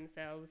find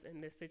themselves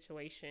in this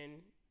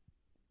situation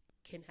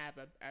can have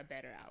a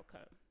better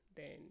outcome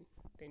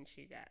than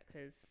she got,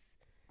 because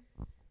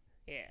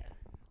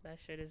that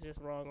shit is just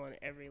wrong on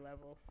every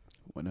level.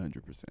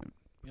 100%.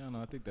 Yeah,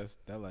 no, I think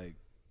that like,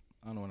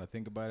 I don't know, when I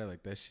think about it,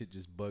 like that shit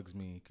just bugs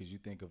me, because you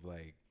think of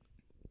like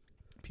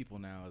people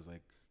now as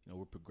like,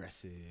 we're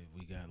progressive,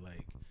 we got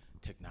like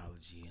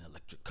technology and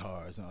electric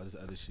cars and all this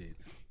other shit,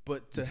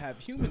 but to have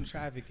human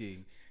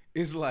trafficking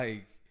is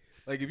like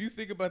if you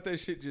think about that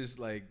shit, just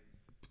like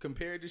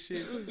compared to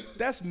shit,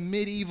 that's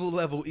medieval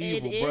level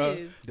evil,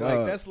 bro.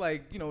 Like that's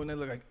like, and they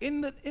look like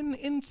in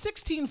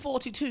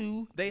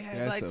 1642 they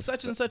had like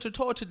such and such a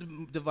torture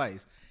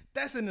device.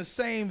 That's in the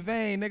same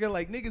vein, nigga.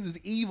 Like niggas is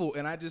evil,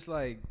 and I just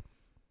like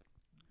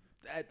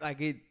that,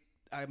 like it.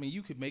 I mean,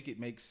 you could make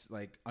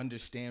like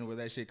understand where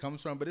that shit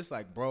comes from, but it's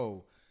like,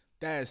 bro,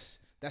 that's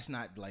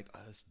not like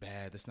it's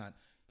bad. That's not.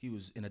 He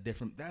was in a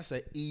different. That's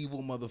an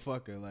evil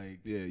motherfucker.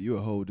 Like, yeah, you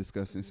a whole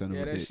disgusting son of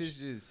a bitch. Yeah, that shit's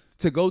just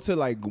to go to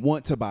like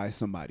want to buy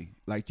somebody.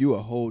 Like you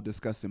a whole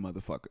disgusting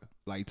motherfucker.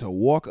 Like to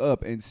walk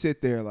up and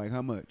sit there like,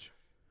 how much?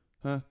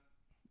 Huh?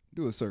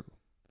 Do a circle.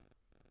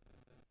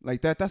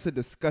 Like that. That's a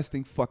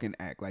disgusting fucking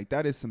act. Like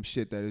that is some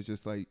shit that is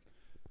just like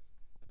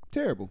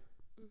terrible.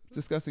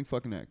 Disgusting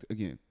fucking act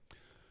again.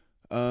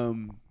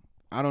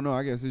 I don't know.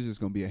 I guess it's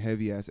just gonna be a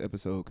heavy ass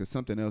episode, because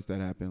something else that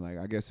happened. Like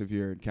I guess if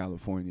you're in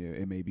California,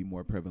 it may be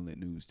more prevalent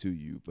news to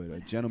you. But a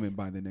gentleman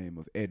by the name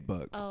of Ed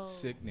Buck,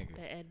 sick nigga.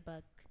 The Ed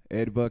Buck.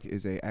 Ed Buck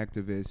is a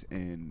activist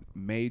and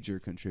major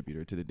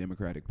contributor to the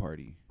Democratic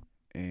Party,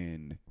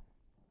 and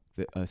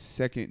a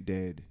second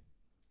dead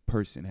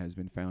person has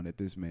been found at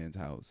this man's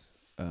house.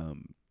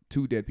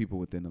 2 dead people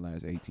within the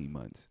last 18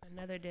 months.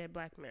 Another dead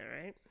black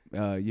man,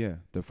 right? Yeah.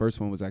 The first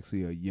one was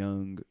actually a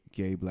young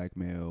gay black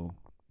male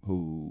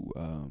who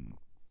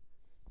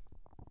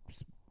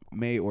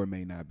may or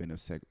may not have been a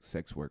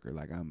sex worker.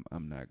 Like I'm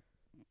not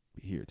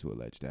here to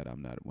allege that.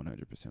 I'm not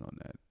 100% on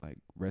that. Like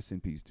rest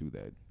in peace to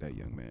that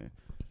young man.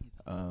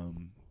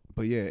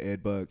 But yeah,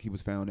 Ed Buck, he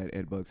was found at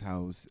Ed Buck's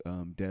house,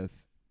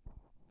 death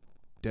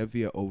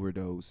via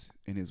overdose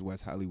in his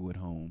West Hollywood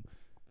home.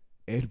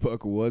 Ed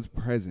Buck was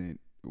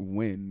present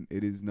when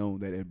it is known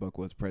that Ed Buck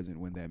was present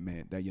when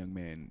that young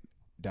man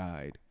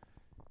died.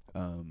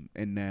 And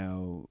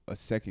now a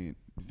second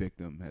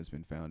victim has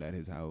been found at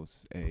his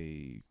house,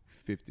 a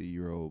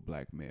 50-year-old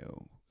black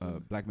male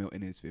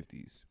in his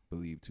 50s,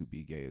 believed to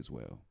be gay as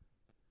well.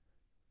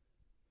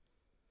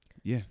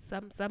 Yeah.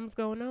 Something's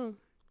going on.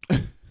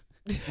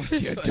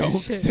 You don't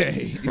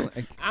say.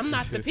 Like, I'm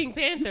not the Pink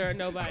Panther or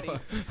nobody.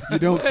 You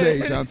don't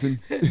say,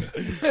 Johnson.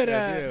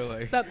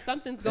 But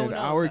something's going on.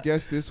 Our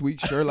guest this week,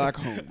 Sherlock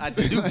Holmes. I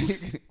do.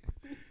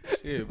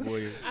 Shit,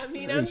 boy. I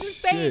mean, I'm just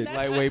saying. That's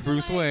Lightweight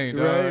Bruce Wayne,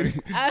 right?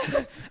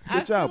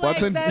 Good job, like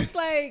Watson.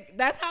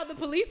 That's how the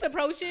police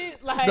approach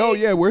it. Like, No,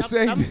 yeah, we're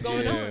saying. Something's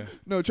going on.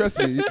 No, trust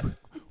me.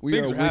 We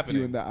Things are are with happening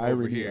you in the over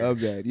irony here. of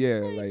that. Yeah,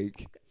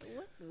 like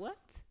What?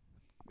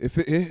 if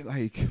it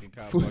like. And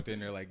Kyle walked in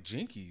there like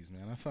Jinkies,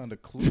 man. I found a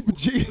clue.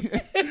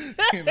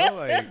 You know,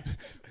 like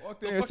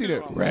Walked there and see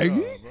that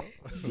Raggy.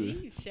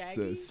 Jeez, It's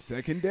Shaggy. a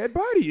second dead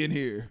body in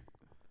here.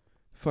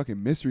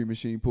 Fucking mystery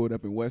machine pulled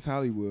up in West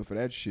Hollywood for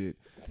that shit.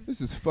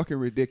 This is fucking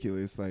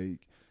ridiculous. Like,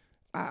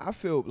 I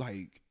feel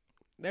like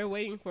They're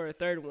waiting for a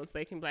third one so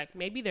they can be like,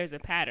 maybe there's a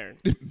pattern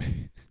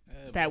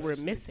that we're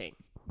missing.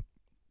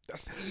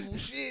 That's evil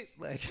shit.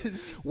 Like,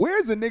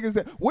 where's the niggas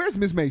that? Where's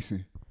Miss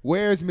Mason?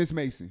 Where's Miss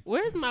Mason?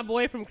 Where's my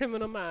boy from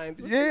Criminal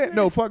Minds? What's Yeah, his name?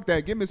 no, fuck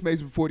that. Get Miss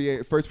Mason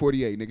 48, first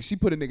 48, nigga. She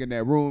put a nigga in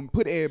that room.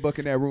 Put Ed Buck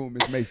in that room,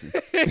 Miss Mason.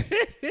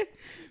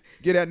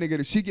 Get that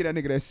nigga. She get that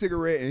nigga that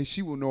cigarette, and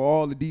she will know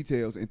all the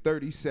details in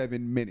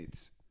 37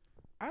 minutes.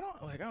 I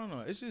don't know.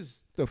 It's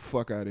just The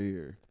fuck out of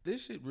here.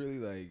 this shit really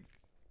like.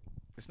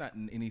 It's not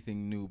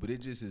anything new, but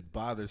it just is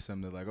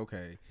bothersome that like,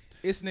 okay,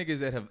 it's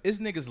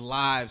niggas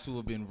lives who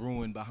have been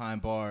ruined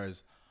behind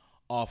bars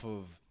off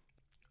of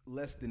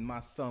less than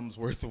my thumb's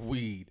worth of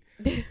weed.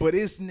 But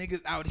it's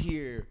niggas out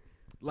here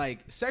like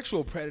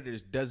sexual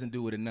predators doesn't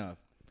do it enough,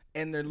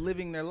 and they're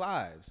living their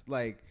lives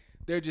like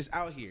they're just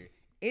out here.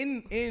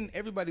 In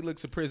everybody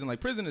looks at prison like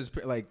prison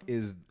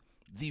is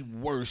the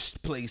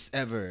worst place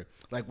ever,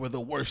 like where the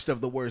worst of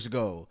the worst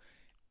go.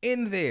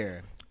 In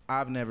there,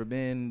 I've never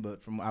been,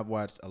 but I've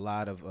watched a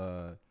lot of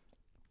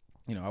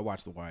I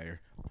watched The Wire.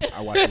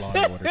 I watch Law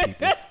and Order,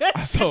 people.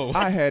 So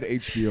I had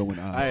HBO when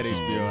I had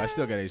HBO. I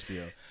still got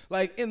HBO.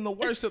 Like in the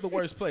worst of the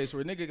worst place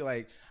where a nigga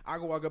like I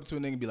could walk up to a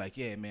nigga and be like,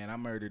 yeah, man, I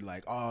murdered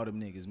like all them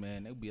niggas,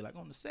 man. They'd be like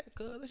on the set,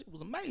 cuz that shit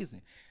was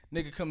amazing.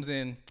 Nigga comes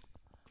in,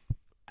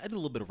 I did a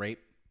little bit of rape.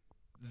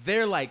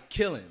 They're like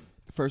killing.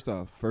 First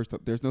off,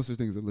 there's no such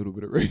thing as a little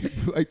bit of rape.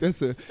 Like that's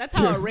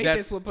how a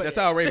rapist would put That's it.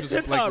 how a rapist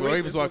That's like how a when a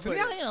rapist rapist walks in. would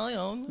put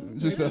Yeah,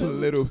 just a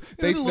little.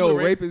 They a little no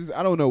bit of rape. rapists.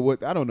 I don't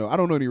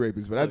know any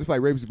rapists, but I just like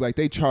rapists. Like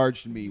they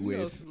charged me know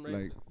with some like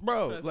rapists.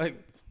 Bro, Trust like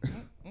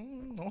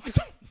no, I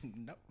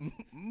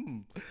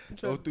don't.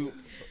 Go through.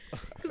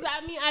 Because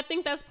I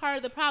think that's part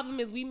of the problem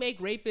is we make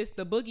rapists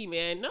the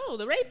boogeyman. No,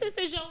 the rapist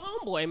is your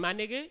homeboy, my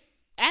nigga.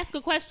 Ask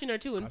a question or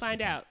two and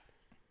find out.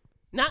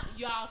 Not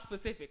y'all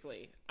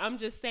specifically. I'm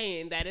just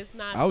saying that it's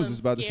not. I was just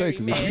about to say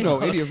because if you know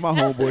any of my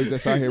homeboys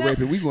that's out here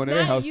raping, we going to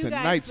their house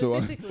tonight. So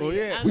Oh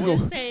yeah. I'm We just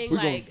gon- saying we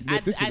gon' like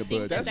nip this in I the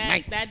think bud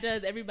that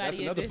does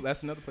everybody.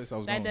 That's another place I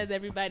was That going. does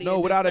everybody. no,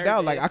 without a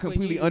doubt, like I disservice when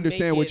completely you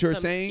understand make what it you're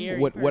some saying. scary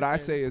What I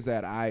person. say is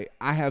that I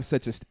have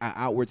such a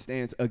outward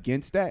stance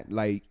against that.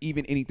 Like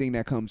even anything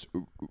that comes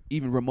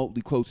even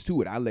remotely close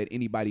to it, I let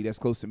anybody that's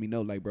close to me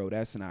know, like, bro,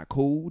 that's not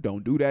cool.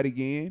 Don't do that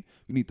again.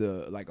 You need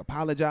to like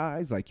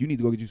apologize. Like you need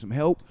to go get you some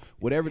help.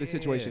 Whatever the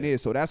situation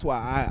is. So that's why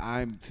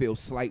I feel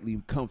slightly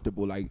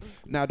comfortable. Like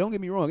now, don't get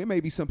me wrong. It may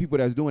be some people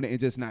that's doing it and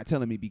just not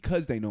telling me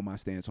because they know my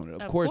stance on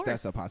it. Of course,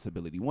 that's a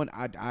possibility. One,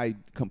 I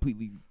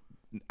completely,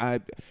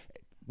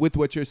 with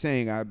what you're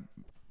saying,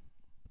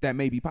 that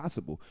may be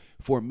possible.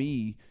 For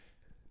me,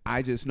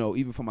 I just know,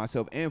 even for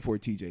myself and for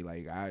TJ,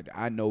 like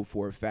I know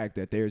for a fact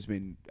that there's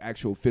been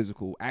actual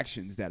physical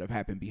actions that have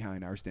happened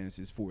behind our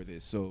stances for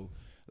this. So,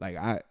 like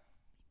I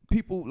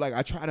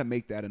try to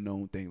make that a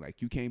known thing.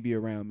 Like you can't be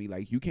around me.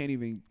 Like you can't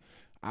even.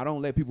 I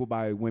don't let people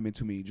buy women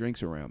too many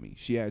drinks around me.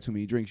 She had too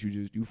many drinks.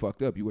 You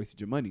fucked up. You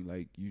wasted your money.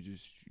 Like you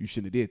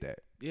shouldn't have did that.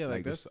 Yeah,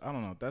 like that's I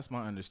don't know. That's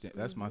my understand.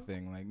 That's my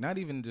thing. Like not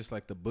even just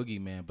like the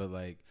boogeyman, but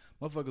like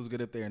motherfuckers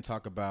get up there and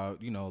talk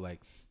about like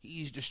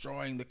he's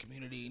destroying the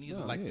community and he's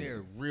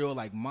they're real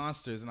like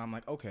monsters. And I'm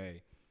like,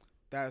 okay,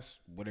 that's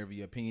whatever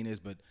your opinion is,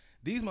 but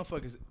these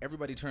motherfuckers,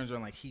 everybody turns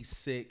around like he's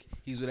sick,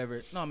 he's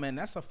whatever. No man,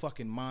 that's a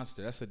fucking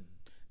monster. That's a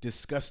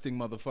disgusting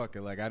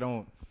motherfucker. Like I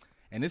don't.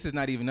 And this is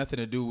not even nothing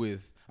to do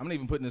with. I'm not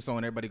even putting this on.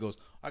 Everybody goes,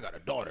 I got a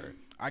daughter,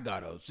 I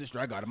got a sister,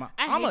 I got a mom.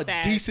 I'm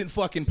a decent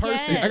fucking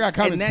person. Yes. I got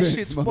common and that sense,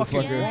 shit's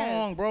fucking motherfucker.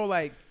 wrong, bro.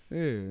 Like,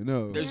 Yeah,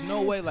 no. there's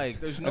no way. Like,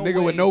 there's no a nigga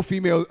way. with no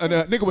female, a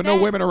nigga with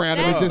no women around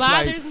him. It's just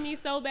like, bothers me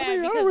so bad. I mean,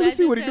 I because don't really that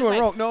see what just he doing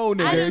says, wrong. No, I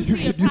nigga, didn't see a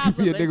you could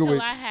problem be a nigga until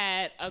with. I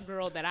had a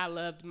girl that I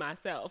loved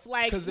myself.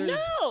 Like, 'Cause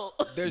no.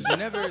 There's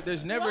never.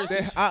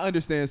 I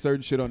understand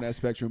certain shit on that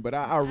spectrum, but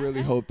I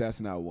really hope that's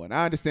not one.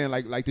 I understand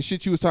like the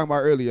shit you was talking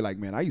about earlier. Like,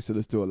 man, I used to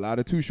listen to a lot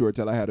of Too Short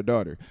till I had a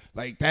daughter.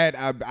 Like that,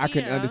 I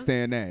can Yeah.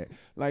 understand that.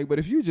 Like, but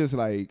if you just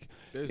like,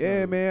 There's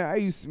man, I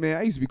used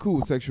to be cool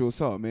with sexual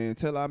assault, man,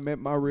 until I met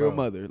my real Bro.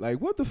 mother. Like,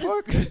 what the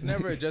fuck? There's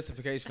never a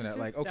justification for that. I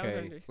Like, just don't okay,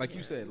 like you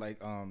understand. said,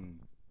 like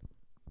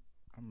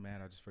I'm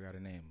mad. I just forgot her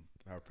name.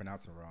 I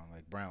pronounced it wrong.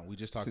 Like Brown. We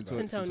just talked about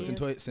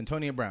Centonia.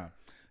 Centonia Brown.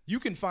 You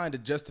can find a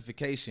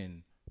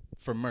justification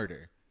for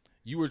murder.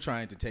 You were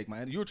trying to take my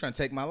life. You were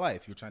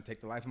trying to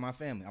take the life of my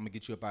family. I'm gonna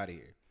get you up out of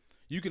here.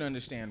 You can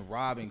understand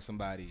robbing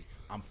somebody.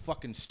 I'm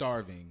fucking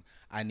starving.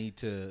 I need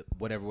to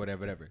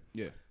whatever.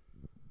 Yeah.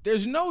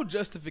 There's no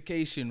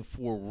justification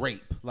for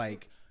rape.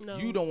 Like, No.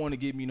 you don't want to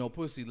give me no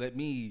pussy. Let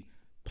me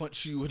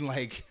punch you and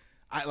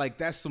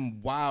that's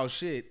some wild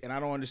shit. And I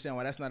don't understand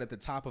why that's not at the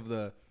top of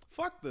the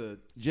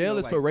Jail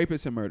is for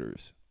rapists and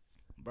murderers.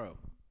 bro.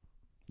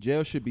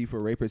 Jail should be for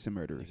rapists and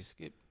You murderers.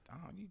 skip.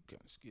 You can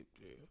skip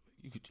jail.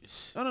 You could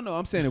just. No.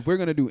 I'm saying if we're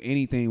gonna do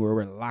anything where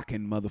we're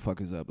locking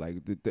motherfuckers up,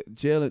 like the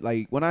jail,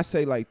 like when I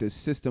say like the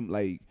system,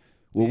 like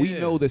we Yeah.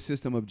 know the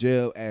system of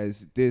jail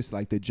as this,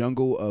 like the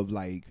jungle of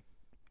like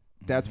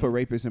that's for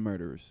rapists and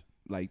murderers.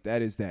 Like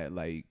that is that.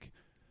 Like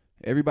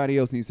everybody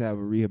else needs to have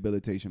a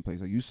rehabilitation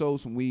place. Like you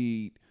sold some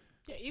weed.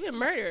 Yeah, even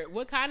murder.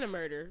 What kind of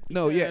murder?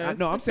 No, yeah, Because-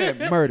 no, I'm saying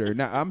murder.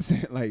 Now I'm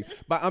saying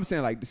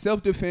like the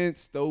self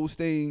defense, those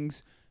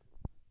things.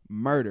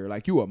 Murder,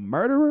 like you a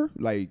murderer,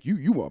 like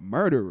you a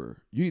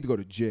murderer. You need to go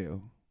to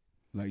jail.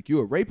 Like you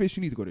a rapist,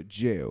 you need to go to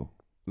jail.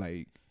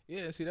 Like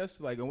Yeah, see, that's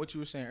like on what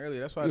you were saying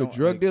earlier. That's why I you a don't.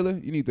 drug like, dealer,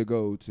 you need to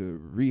go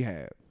to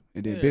rehab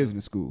and then Yeah.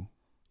 business school.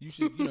 You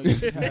should, you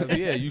should have.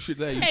 Yeah, you should.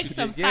 You Take should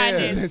some get, yeah.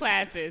 finance Let's-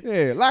 classes.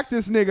 Yeah, lock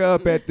this nigga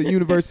up at the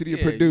University of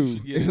Yeah, you Purdue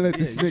should get- and let yeah,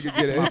 this you nigga should get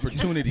get some a-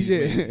 opportunities,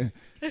 Yeah, man.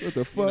 what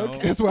the fuck? know?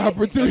 That's why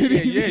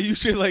opportunity. Yeah, you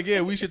should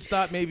we should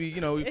stop maybe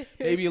a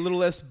little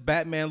less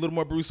Batman, a little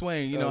more Bruce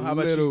Wayne. A How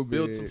about you little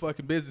build bit. some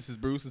fucking businesses,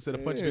 Bruce, instead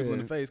of punching people in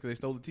the Yeah. face because they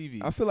stole the TV.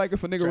 I feel like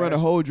if a nigga Trash. run a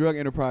whole drug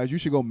enterprise, you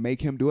should go make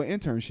him do an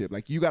internship.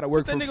 Like you got to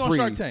work Put for that nigga on free.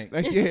 Shark Tank.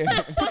 Like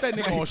yeah, Put that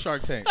nigga on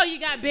Shark Tank. So you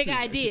got big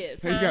ideas.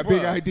 he huh? got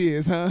big Bruh.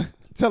 ideas, huh?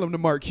 Tell him to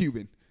Mark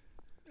Cuban.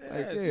 Like,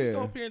 Yes, let me go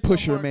yeah, up here and tell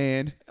pusher Mark-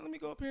 man. Let me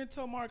go up here and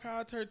tell Mark how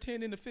I turned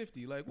 10 into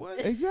 50. Like what?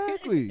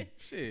 Exactly.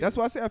 Shit. That's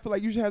why I say I feel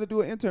like you should have to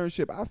do an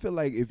internship. I feel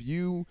like if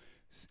you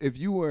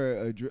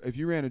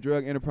ran a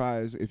drug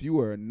enterprise, if you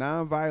were a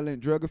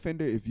non-violent drug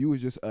offender, if you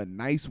was just a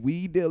nice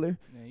weed dealer,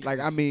 Man, you like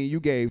I just- mean, you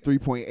gave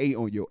 3.8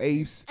 on your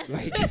ACE,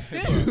 like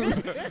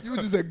you was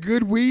just a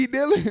good weed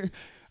dealer.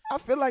 I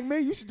feel like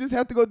man, you should just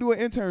have to go do an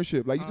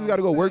internship. Like you just I'm got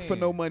to go work for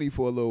no saying. money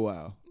for a little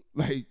while.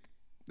 Like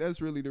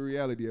that's really the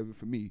reality of it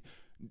for me.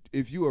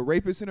 If you a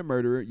rapist and a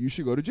murderer, you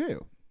should go to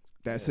jail.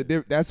 That's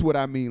that's what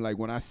I mean. Like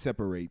when I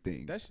separate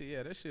things. That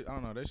shit. I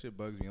don't know. That shit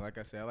bugs me. Like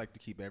I said, I like to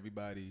keep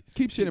everybody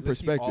Keep shit in let's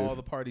keep perspective. all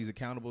the parties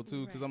accountable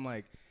too, because I'm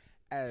like,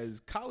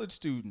 as college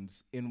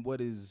students in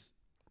what is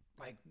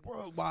like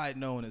worldwide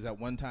known as at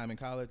one time in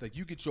college, like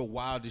you get your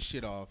wildest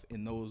shit off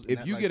in those.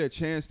 If you get a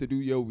chance to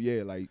do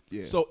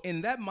So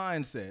in that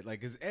mindset,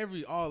 like, cause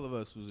all of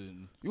us was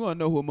in you want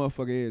to know who a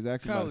motherfucker is?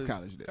 Ask him about his college.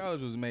 college days.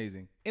 College was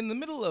amazing. In the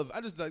middle of,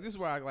 I just like this is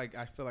where I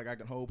feel like I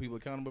can hold people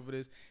accountable for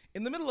this.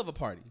 In the middle of a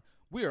party,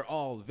 we are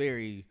all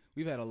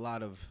we've had a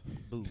lot of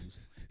booze.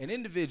 An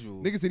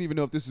individual, Niggas didn't even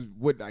know if this is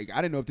what like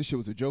I didn't know if this shit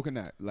was a joke or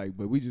not. Like,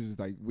 but we just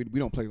like we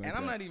don't play like and that.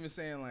 I'm not even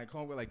saying like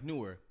homegirl, like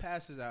newer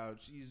passes out.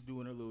 She's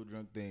doing her little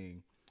drunk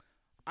thing.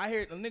 I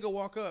hear a nigga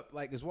walk up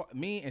like it's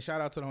me and shout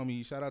out to the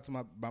homie, shout out to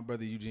my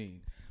brother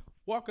Eugene.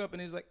 Walk up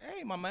and he's like,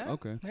 "Hey, my man.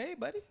 Okay. Hey,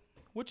 buddy.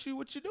 What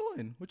you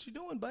doing? What you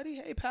doing, buddy?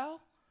 Hey, pal."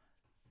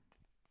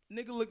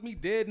 Nigga looked me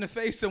dead in the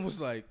face and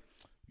was like,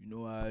 "You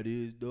know how it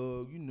is,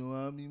 dog. You know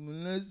how I be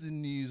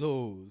molesting these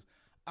hoes."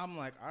 I'm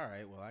like, all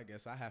right, well, I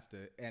guess I have to.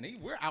 And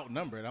we're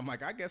outnumbered. I'm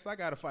like, I guess I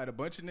got to fight a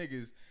bunch of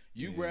niggas.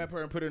 You grab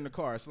her and put her in the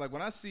car. So, like,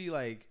 when I see,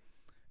 like,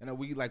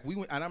 we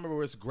went, and I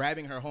remember us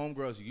grabbing her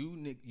homegirls,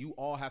 you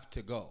all have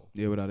to go.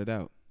 Yeah, without a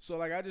doubt. So,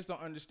 like, I just don't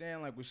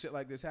understand, like, when shit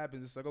like this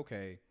happens, it's like,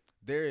 okay,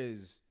 there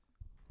is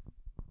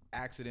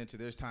accidents or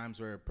there's times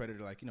where a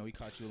predator, like, he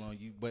caught you alone,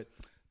 but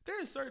there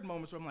are certain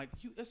moments where I'm like,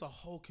 it's a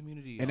whole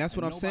community. And that's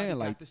what I'm nobody saying, got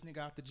like- this nigga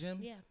out the gym.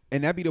 Yeah.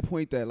 And that be the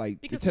point that like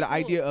Because to the people-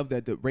 idea of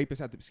that the rapists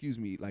have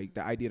to like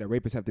the idea that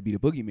rapists have to be the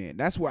boogeyman.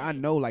 That's where I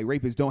know like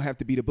rapists don't have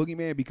to be the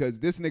boogeyman because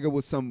this nigga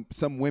was some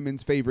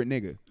women's favorite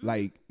nigga.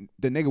 Like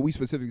the nigga we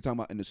specifically talking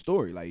about in the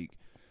story. Like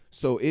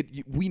so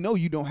we know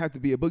you don't have to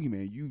be a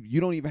boogeyman. You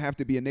don't even have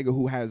to be a nigga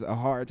who has a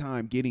hard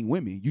time getting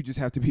women. You just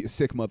have to be a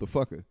sick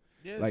motherfucker.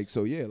 Yes. Like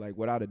so yeah, like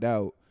without a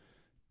doubt.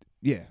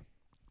 Yeah.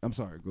 I'm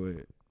sorry, go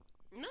ahead.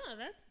 No,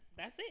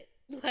 that's it.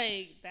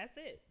 Like that's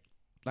it.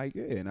 Like,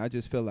 yeah, and I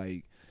just feel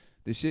like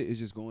the shit is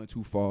just going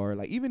too far.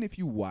 Like, even if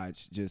you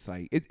watch, just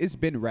like it's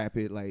been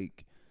rapid.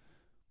 Like,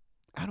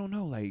 I don't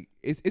know. Like,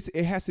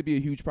 it has to be a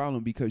huge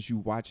problem because you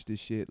watch this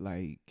shit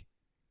like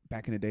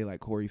back in the day, like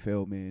Corey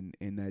Feldman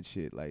and that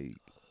shit, like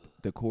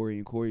the Corey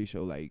and Corey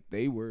show. Like,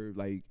 they were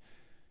like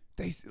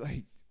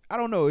like. I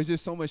don't know. It's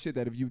just so much shit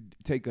that if you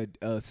take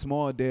a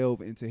small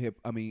delve into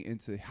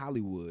into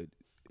Hollywood,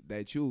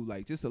 that you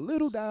like just a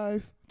little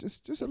dive,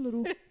 just a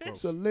little,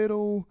 just a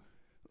little,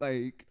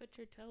 like Put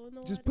your toe in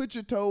the water. just put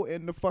your toe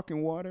in the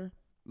fucking water.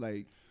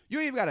 Like, you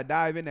ain't even gotta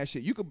dive in that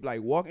shit. You could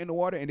like walk in the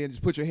water and then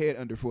just put your head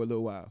under for a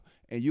little while,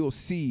 and you'll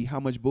see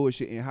how much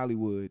bullshit in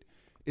Hollywood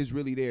is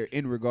really there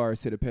in regards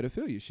to the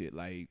pedophilia shit.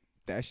 Like,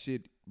 that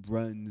shit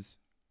runs,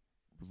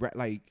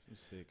 like Some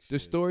sick the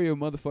shit. story of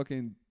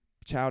motherfucking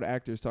child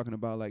actors talking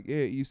about like, yeah,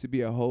 it used to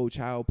be a whole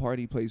child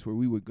party place where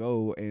we would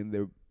go and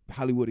the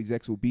Hollywood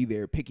execs will be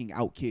there picking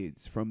out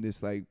kids from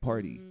this like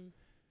party. Mhm.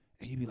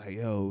 And you'd be like,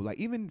 yo, like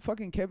even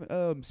fucking Kevin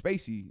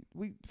Spacey,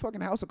 we fucking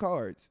House of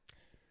Cards.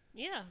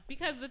 Yeah,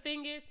 because the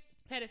thing is,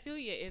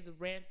 pedophilia is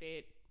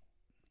rampant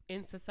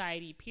in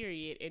society,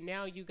 period. And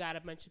now you got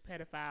a bunch of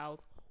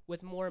pedophiles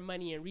with more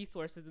money and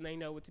resources than they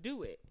know what to do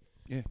with.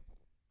 Yeah.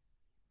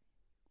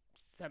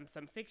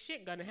 Some sick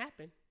shit gonna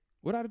happen.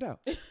 Without a doubt.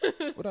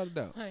 Without a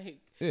doubt. Like,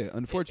 Yeah,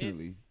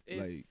 unfortunately.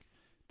 it's like,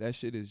 that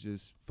shit is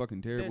just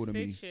fucking terrible to the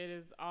me. sick shit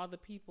is all the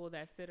people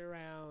that sit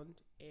around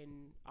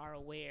and are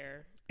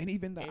aware. And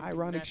even the and do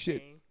ironic shit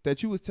nothing.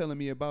 that you was telling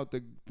me about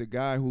the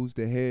guy who's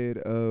the head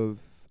of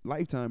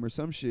Lifetime or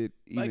some shit.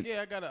 Even Like,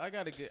 yeah,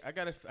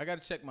 I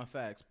gotta check my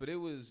facts. But it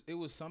was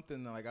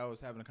something that, like, I was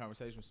having a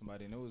conversation with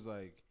somebody, and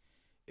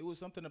it was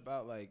something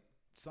about like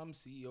some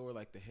CEO or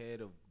like the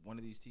head of one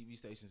of these TV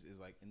stations is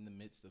like in the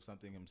midst of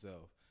something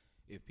himself.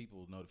 If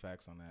people know the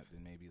facts on that,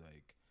 then maybe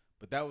like.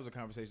 But that was a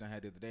conversation I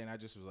had the other day, and I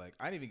just was like,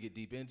 I didn't even get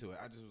deep into it.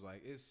 I just was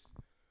like, it's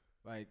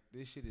like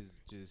this shit is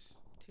just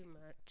Too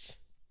much.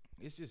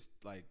 it's just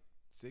like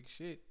sick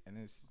shit, and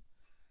it's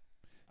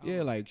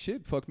yeah, like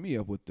shit fucked me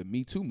up with the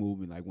Me Too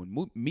movement. Like when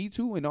Me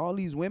Too and all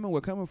these women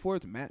were coming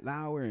forth, Matt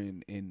Lauer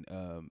and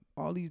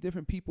all these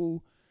different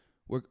people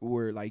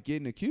were like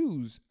getting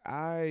accused.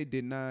 I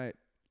did not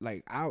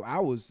like. I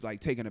was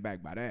like taken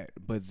aback by that.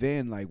 But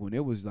then like when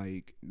it was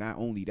like not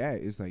only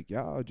that, it's like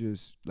y'all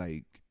just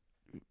like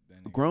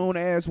grown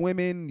ass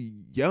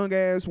women, young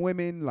ass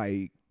women,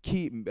 like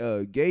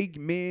gay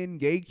men,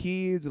 gay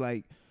kids,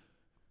 like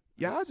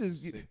y'all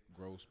just sick,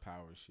 gross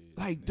power shit.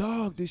 like, And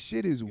dog, it's this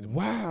shit is get 'em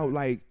wow. fired.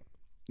 Like,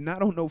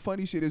 not on no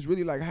funny shit. It's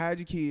really like hide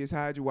your kids,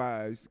 hide your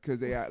wives, because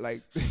they are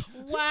like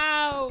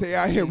Wow. they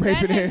out here That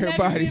raping has never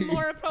everybody. been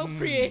more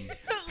appropriate.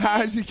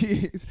 Hide your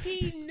kids.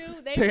 He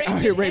knew They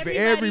out here raping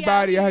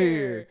everybody out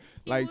here.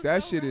 He Like was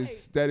that so shit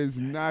right. that is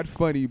not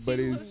funny, but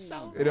He it's was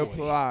so it right.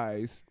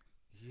 applies.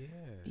 Yeah.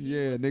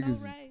 Yeah, So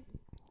niggas, right.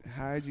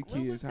 hide your What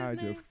was kids, his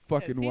hide your name? 'Cause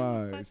fucking he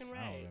was wives. fucking I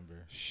don't right. remember.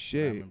 I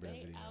Shit. remember that They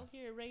video. out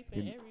here raping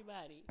And-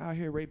 everybody. Out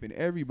here raping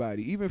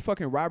everybody. Even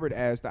fucking Robert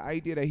asked the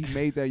idea that he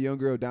made that young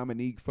girl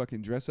Dominique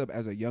fucking dress up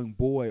as a young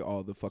boy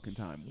all the fucking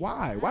time.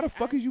 Why? Why the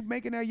fuck is you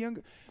making that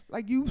young?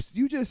 Like you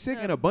just sick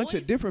The in a bunch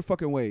of voice- different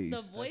fucking ways. The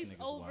niggas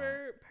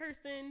voiceover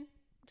person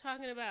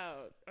talking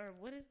about, or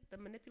what is the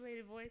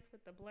manipulated voice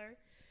with the blur?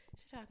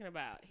 She's talking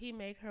about he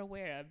make her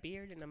wear a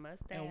beard and a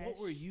mustache. And what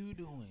were you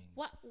doing?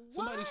 What?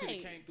 Somebody should Why?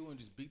 have came through and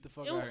just beat the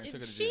fuck out of her and took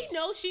her to She jail.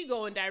 knows she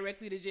going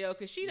directly to jail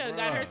because she done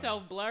got Bruh.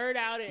 herself blurred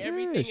out and Yeah,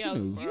 everything she else.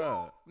 knew. You,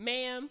 Bruh.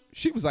 ma'am,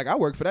 She was like, I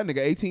worked for that nigga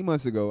 18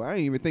 months ago. I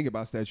ain't even think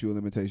about statute of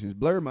limitations.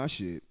 Blur my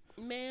shit.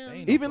 ma'am.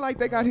 Ain't Even like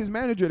they got his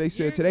manager. They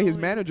said You're today his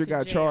going manager to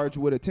got jail. charged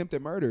with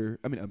attempted murder.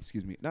 I mean,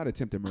 excuse me, not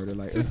attempted murder.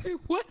 Like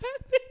What happened?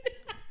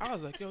 I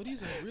was like, yo,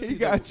 these are really. he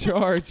got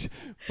charged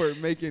for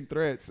making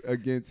threats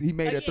against. He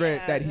made a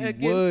threat Yeah, that he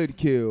against would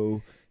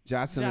kill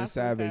Jocelyn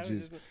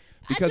Savage's.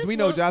 Because we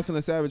know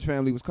Jocelyn Savage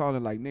family was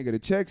calling like, nigga, the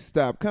checks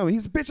stop coming.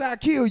 He's bitch, I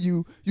kill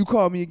you. You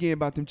call me again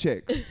about them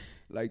checks.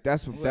 Like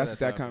that's what Well, that's that's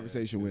what that how, yeah,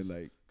 conversation went 'cause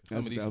like. some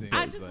of these That's- things-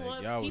 I was just like,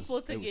 want y'all was-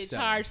 people to they was get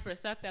selling. charged for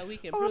stuff that we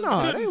can Oh, prove. no,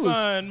 Couldn't they was-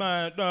 find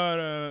my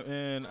daughter,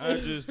 and I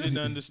just didn't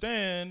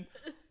understand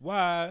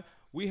why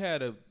we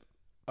had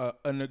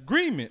an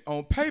agreement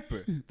on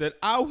paper that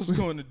I was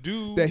going to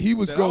do that he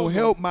was I gonna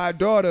help my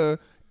daughter,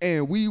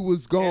 and we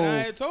was And I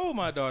gonna had told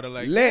my daughter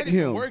like, let Daddy's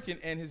been him. working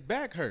and his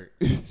back hurt,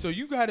 so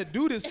you got to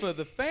do this for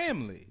the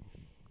family.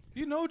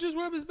 You know, just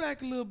rub his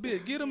back a little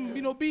bit. Get him,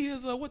 you know, be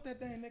his what that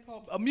thing they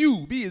call a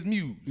muse. Be his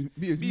muse.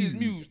 Be his muse.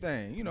 muse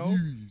thing. You know,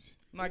 Muse.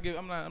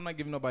 I'm not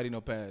giving nobody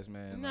no pass,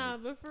 man. Nah,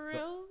 Like, but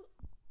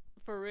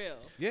for real.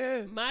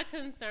 yeah. My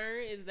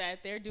concern is that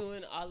they're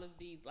doing all of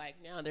these, like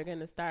now they're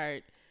gonna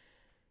start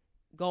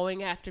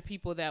going after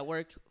people that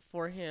work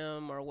for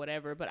him or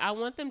whatever. But I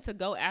want them to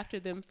go after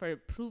them for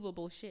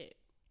provable shit.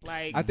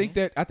 Like I think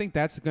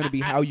that's going to be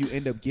how you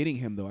end up getting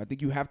him, though. I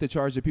think you have to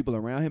charge the people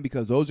around him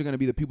because those are going to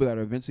be the people that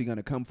are eventually going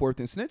to come forth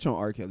and snitch on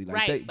R. Kelly. Like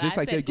right, just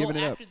like they're giving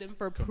it up. After them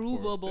for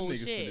provable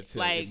shit,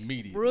 like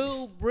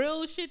immediately.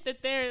 real shit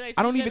that they're like.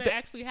 I don't even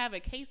actually have a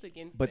case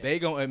against. But they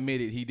gonna admit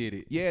it. He did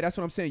it. Yeah, that's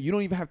what I'm saying. You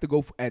don't even have to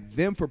go at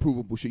them for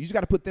provable shit. You just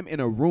got to put them in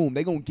a room.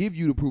 They gonna give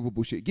you the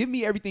provable shit. Give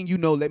me everything you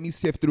know. Let me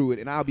sift through it,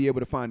 and I'll be able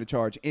to find a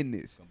charge in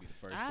this. Gonna be the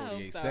first I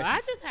 48 hope so. seconds. I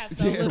just have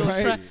so little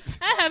right. trust.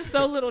 I have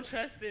so little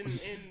trust in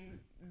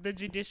the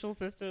judicial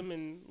system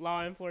and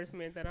law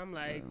enforcement that I'm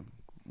like,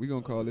 We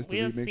gonna call this the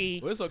we'll remix. see.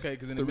 Well, it's okay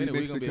because in The a minute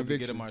we're remix gonna of be able to get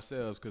conviction. them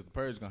ourselves because the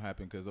purge gonna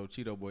happen because old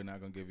Cheeto boy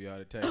not gonna give you all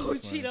the tax. Oh,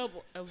 refund. Cheeto.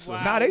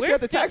 Wow. Nah, they We're said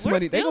the still- tax we're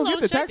money. They still gonna get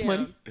on the tax shutdown.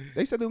 money.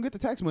 They said they gonna get the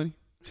tax money.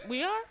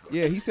 We are.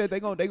 Yeah, he said they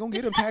gonna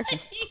get them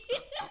taxes.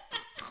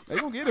 They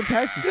gonna get them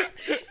taxes.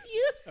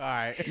 All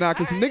right. Nah,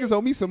 cause some niggas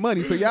owe me some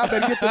money, so y'all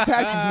better get them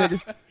taxes,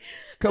 nigga.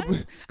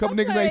 Couple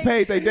niggas ain't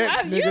paid their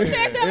debts, You nigga.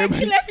 said that like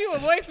he left you a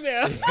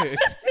voicemail.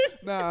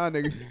 Nah,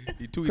 nigga.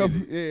 He tweeted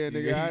Couple, it. yeah,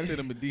 nigga. He sent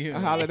him a DM. I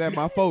hollered at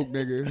my folk,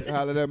 nigga. I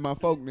hollered at my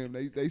folk. Them.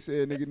 They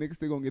said, niggas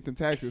still gonna get them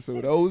taxes. So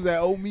those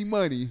that owe me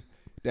money,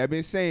 that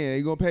been saying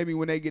they gonna pay me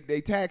when they get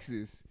their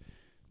taxes.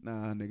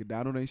 Nah, nigga,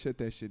 Donald ain't shut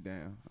that shit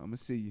down. I'ma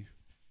see you.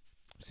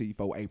 See you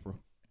for April.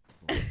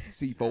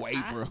 See you for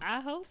April. I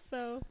hope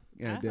so.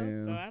 Yeah, I hope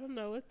damn. so. I don't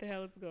know what the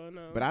hell is going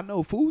on. But I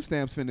know food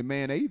stamps finna,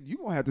 man. You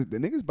gonna have to. The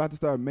niggas about to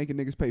start making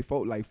niggas pay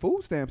for like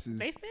food stamps. Is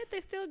they said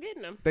they still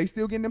getting them. they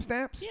still getting them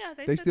stamps? Yeah,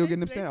 they said still getting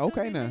them they stamps. still Okay,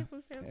 getting now. their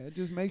food stamps. Yeah,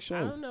 just make I sure.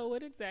 don't know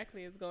what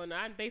exactly is going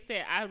on. They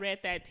said I read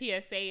that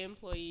TSA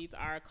employees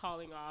are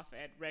calling off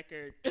at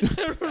record.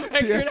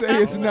 TSA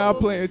is now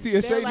playing.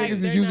 TSA They're like, niggas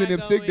is they're using not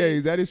them sick going.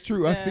 days. That is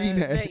true. I seen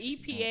that. The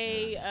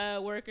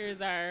EPA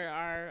workers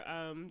are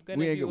gonna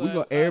We ain't do we a-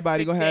 gonna- a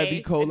everybody sick gonna have day,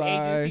 E. coli. an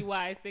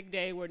agency-wide sick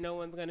day where no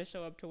one's gonna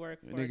show up to work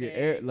for a Nigga,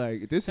 day.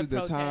 like this to is the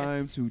protest.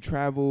 time to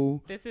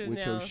travel This is with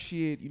now- your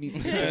shit. You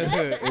need to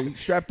and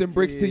strap them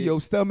bricks to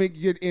your stomach.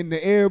 Get in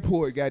the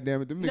airport.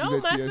 Goddamn it, them No,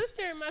 niggas my at TSA.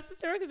 sister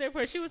works at the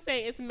airport. She was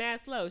saying it's mad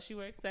slow. She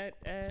works at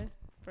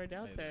for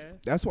Delta.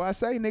 That's why I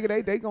say,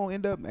 nigga, they gonna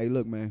end up. Hey,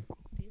 look, man,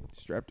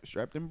 strap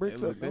them Hey,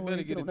 bricks look, up. they Go better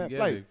ahead, get it on that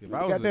together. flight. If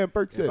I was Goddamn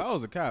perk if set. I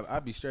was a cop,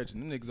 I'd be stretching.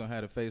 Them niggas don't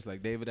have a face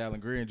like David Allen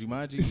Greer and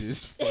Jumanji.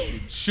 Just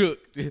fucking shook.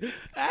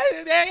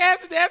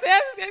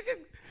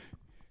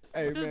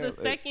 Hey, This man, is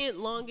the second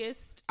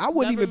longest. I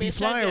wouldn't even be government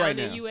flying shutdown right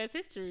in now. U.S.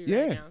 history. Yeah.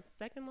 Right now.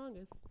 Second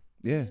longest.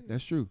 Yeah,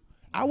 that's true.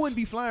 I wouldn't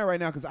be flying right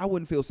now because I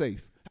wouldn't feel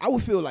safe. I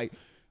would feel like,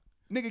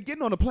 nigga,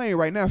 getting on a plane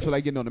right now feel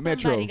like getting on the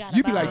metro. Somebody got a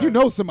You be like, bomb. you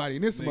know somebody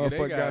in this Nigga, they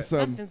motherfucker got got-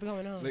 something. Something's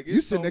going on. Like, You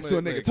it's sit so next to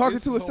a much- nigga like, talking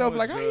it's to so himself much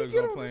like, how you drugs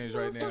get on on planes this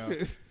right now.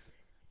 motherfucker?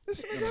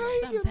 This nigga, how you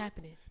Something's get on?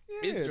 happening.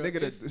 Yeah, It's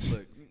nigga, that's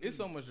look, it's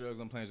so much drugs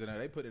on planes right now.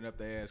 They put it up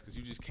their ass because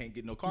you just can't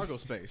get no cargo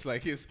space.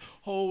 Like it's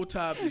whole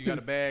top. You got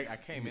a bag. I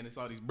came in. It's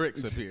all these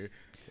bricks up here.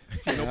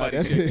 Nobody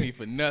that's checked it. me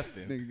for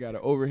nothing. nigga got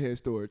an overhead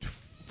storage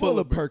full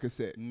of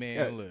Percocet. Man,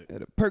 Got- look.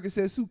 got a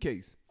Percocet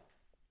suitcase.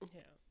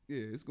 Yeah.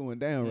 Yeah, it's going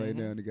down right Mhm.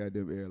 now in the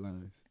goddamn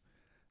airlines.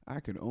 I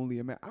can only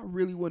imagine. I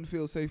really wouldn't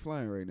feel safe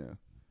flying right now.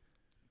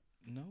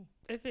 No.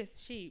 If it's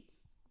cheap.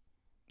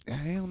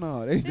 Hell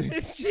no. If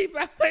it's cheap,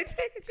 I might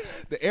take a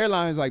chance. The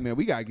airline's like, man,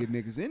 we gotta get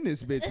niggas in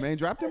this bitch, man.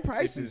 Drop them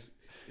prices.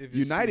 If it's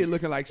United cheap.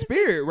 looking like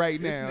Spirit right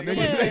This now. nigga,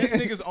 nigga. this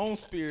nigga's own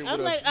Spirit. I'm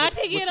with like, a, I with-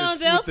 could get with on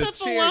the, Delta with the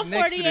for chair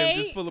next to them, 148.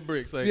 just full of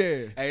bricks. Like,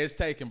 Yeah. hey, it's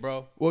taken,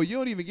 bro. Well, you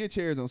don't even get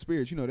chairs on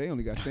Spirit. You know, they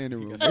only got standing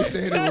room. They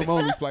standing room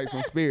only flights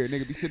on Spirit.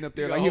 Nigga be sitting up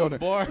there like he on a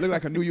bar. look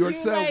like a New York You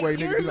subway. like, Nigga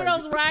you be remember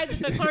like, those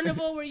rides at the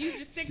carnival where you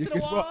just stick to the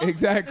Yes, wall?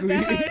 exactly.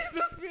 Is that how it is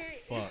on Spirit?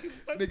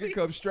 Fuck. nigga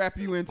come strap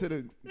you into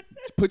the,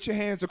 put your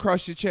hands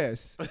across your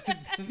chest.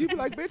 You be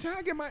like, bitch, how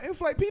I get my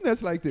in-flight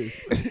peanuts like this?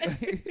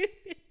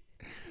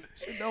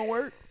 Shit don't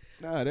work.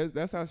 Nah,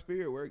 that's how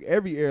Spirit work.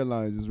 Every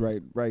airlines is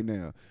right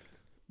now.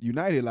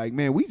 United, like,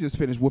 man, we just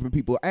finished whooping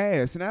people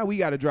ass, and now we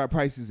got to drop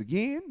prices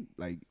again.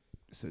 Like,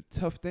 it's a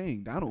tough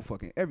thing. Donald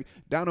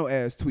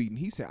ass tweeting.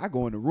 He said, I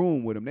go in the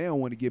room with him. They don't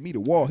want to give me the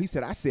wall. He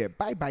said, I said,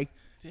 bye-bye.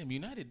 Damn,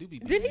 United do be.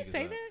 Did he beating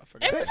say niggas that? up. I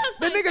forgot. Every time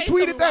The somebody nigga say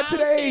tweeted some that wild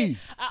today. shit,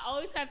 I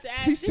always have to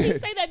ask, He did he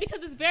said- say that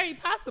because it's very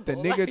possible?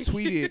 The nigga Like-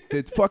 tweeted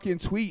the fucking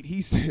tweet.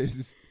 He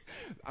says,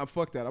 I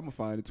fuck that. I'm gonna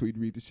find the tweet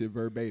and read the shit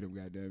verbatim,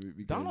 goddamn it.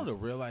 Because Donald a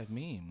real life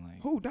meme.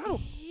 Like, who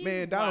Donald? He's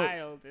Man, Donald.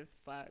 wild as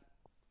fuck.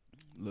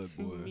 Look,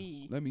 To boy.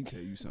 me. Let me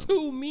tell you something.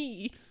 To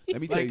me.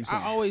 Let me tell you like I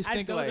something. always I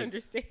think don't like,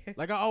 understand.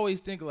 like I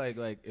always think like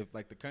if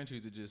like the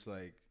countries are just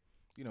like,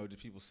 you know,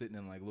 just people sitting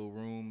in like little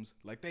rooms,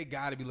 like they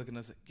gotta be looking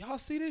at us. Like, y'all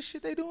see this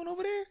shit they doing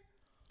over there?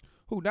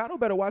 Who Donald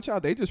better watch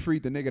out. They just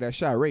freed the nigga that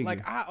shot Reagan.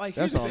 Like That's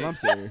here's the all thing. I'm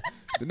saying.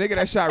 The nigga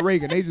that shot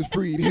Reagan, they just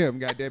freed him.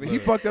 Goddamn it, he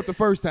Look. fucked up the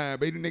first time,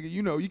 but the nigga,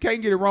 you know, you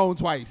can't get it wrong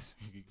twice.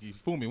 You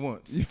fool me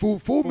once. You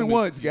fool me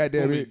once, you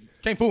goddamn fool it. me-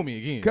 Can't fool me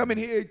again. Come in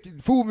here,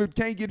 fool me,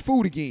 can't get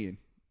food again.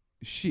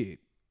 Shit,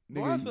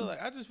 Well,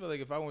 I just feel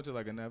like if I went to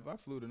like if I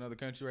flew to another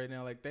country right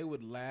now, like they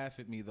would laugh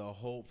at me the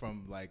whole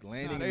from like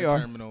landing in the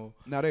terminal.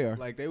 No, they are.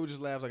 Like they would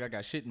just laugh like I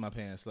got shit in my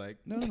pants. Like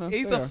No,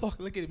 he's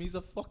look at him, he's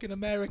a fucking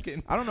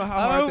American. I don't know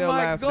how hard they'll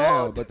laugh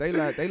now, but they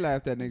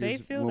laughed at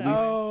niggas when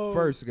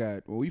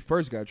we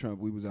first got Trump.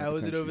 We was out. How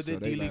was it over there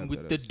dealing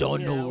with the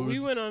Donald? Yeah, we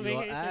went on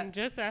vacation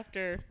just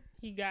after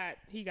he got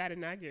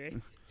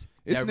inaugurated.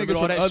 Yeah, remember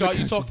all that shot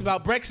you talked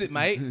about Brexit,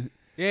 mate?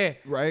 Yeah,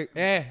 right.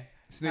 Yeah,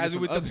 as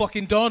with the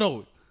fucking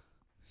Donald.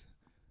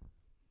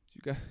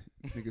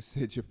 Nigga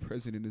said your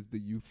president is the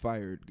you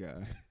fired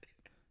guy.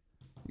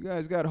 You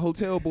guys got a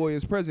hotel boy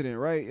as president,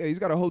 right? Yeah, he's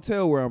got a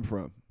hotel where I'm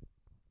from.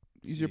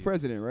 He's your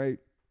president, right?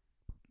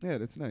 Yeah,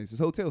 that's nice. His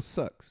hotel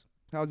sucks.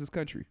 How's this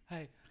country?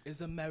 Hey,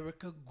 is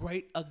America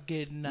great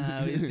again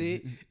now? Is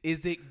it?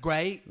 Is it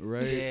great?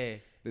 Right. Yeah.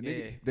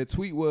 The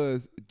tweet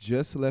was,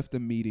 just left a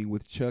meeting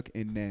with Chuck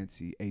and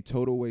Nancy. A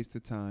total waste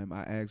of time.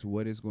 I asked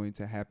what is going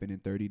to happen in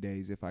 30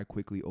 days if I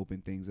quickly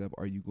open things up.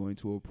 Are you going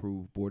to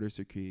approve border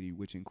security,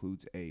 which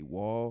includes a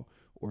wall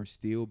or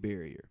steel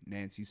barrier?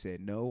 Nancy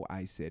said no.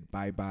 I said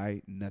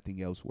bye-bye.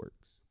 Nothing else works.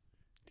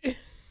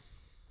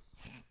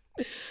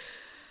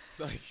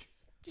 Like,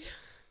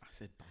 I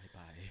said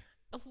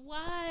bye-bye.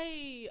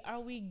 Why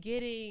are we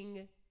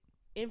getting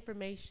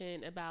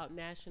information about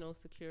national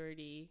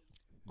security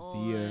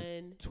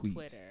on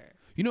Twitter?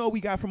 You know what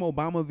we got from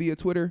Obama via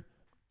Twitter?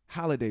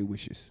 Holiday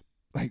wishes.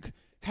 Like,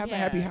 have a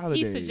happy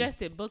holiday. He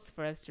suggested books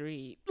for us to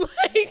read.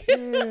 Like,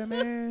 yeah,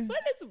 man.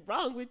 What is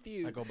wrong with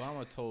you? Like,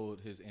 Obama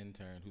told his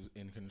intern, who's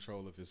in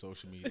control of his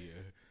social media,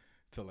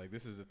 to like,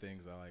 this is the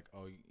things I like.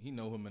 Oh, he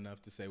know him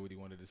enough to say what he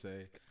wanted to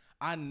say.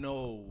 I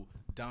know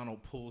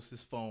Donald pulls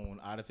his phone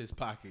out of his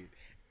pocket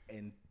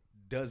and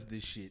does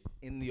this shit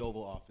in the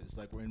Oval Office.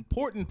 Like, we're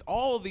important.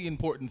 All of the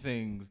important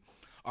things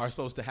are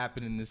supposed to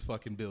happen in this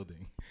fucking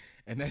building.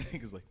 And that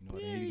nigga's like, you know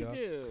what, here you go.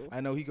 Do.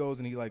 I know he goes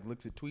and he like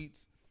looks at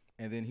tweets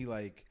and then he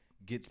like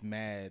gets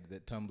mad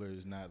that Tumblr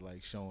is not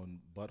like showing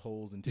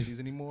buttholes and titties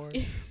anymore.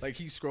 Like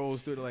he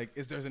scrolls through like,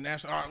 there's a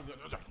national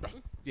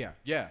Yeah,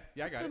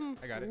 I got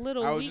it.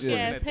 Little I was just looking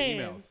at the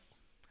hands. emails.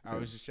 I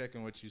was just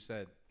checking what you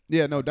said.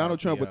 Yeah, no,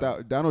 Donald Trump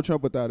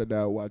without a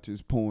doubt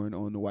watches porn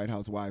on the White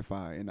House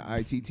Wi-Fi, and the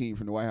IT team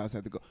from the White House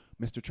had to go,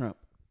 Mr. Trump,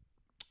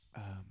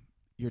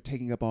 you're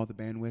taking up all the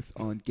bandwidth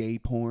on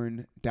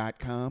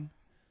gayporn.com.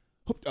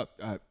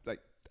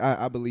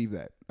 I believe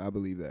that.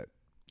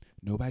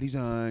 Nobody's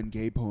on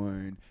gay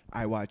porn.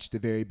 I watch the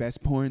very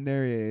best porn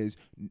there is.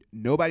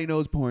 Nobody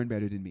knows porn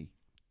better than me.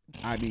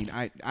 I mean,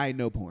 I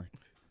know porn.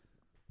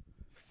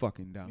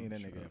 Fucking Donald Trump. Me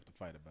and that nigga have to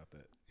fight about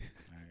that.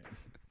 All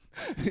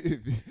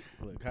right.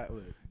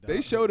 Look, they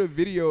showed a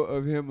video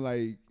of him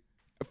like,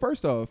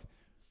 first off,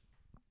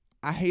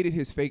 I hated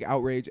his fake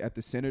outrage at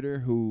the senator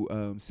who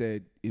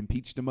said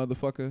impeach the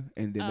motherfucker,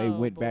 and then they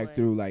went back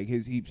through like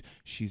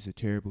she's a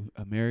terrible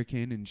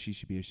American and she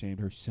should be ashamed.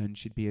 Her son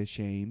should be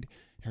ashamed.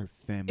 Her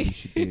family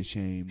should be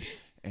ashamed.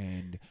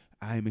 And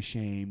I'm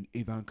ashamed.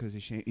 Ivanka's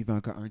ashamed.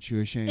 Ivanka, aren't you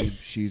ashamed?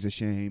 She's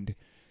ashamed.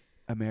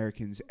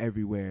 Americans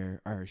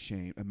everywhere are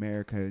ashamed.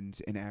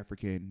 Americans and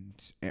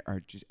Africans are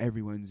just,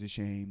 everyone's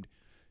ashamed.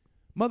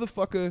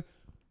 Motherfucker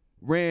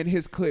ran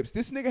his clips.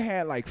 This nigga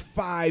had like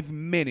 5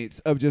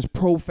 minutes of just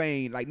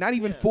profane, like not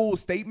even full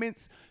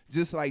statements,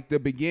 just like the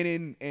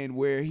beginning and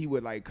where he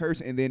would like curse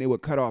and then it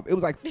would cut off. It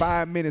was like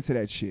 5 minutes of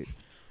that shit.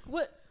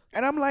 What?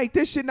 And I'm like,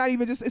 this shit not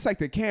even just, it's like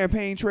the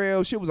campaign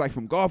trail. Shit was like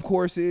from golf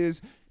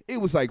courses. It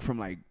was like from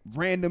like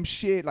random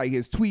shit, like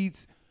his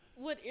tweets.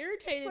 What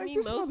irritated like, me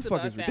most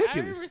about that, ridiculous. I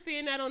remember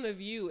seeing that on The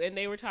View, and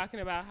they were talking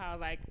about how,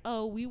 like,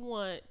 oh, we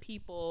want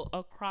people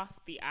across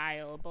the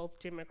aisle, both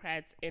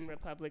Democrats and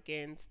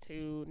Republicans,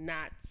 to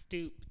not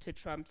stoop to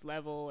Trump's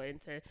level and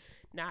to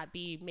not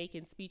be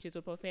making speeches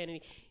with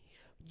profanity.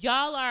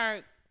 Y'all are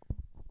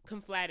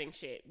conflating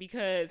shit,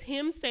 because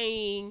him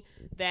saying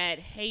that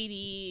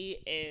Haiti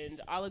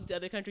and all of the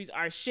other countries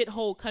are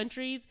shithole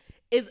countries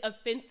is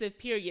offensive,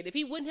 period. If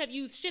he wouldn't have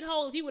used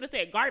shithole, if he would have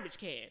said garbage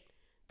can,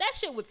 that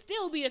shit would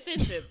still be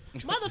offensive.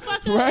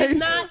 Motherfucker is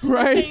not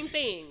the same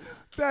thing.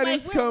 That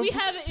like, is we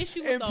have an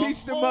issue with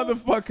impeach the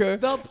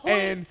motherfucker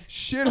and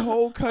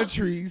shithole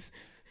countries.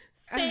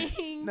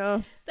 saying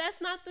no, that's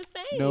not the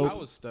same. No, I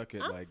was stuck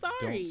at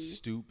don't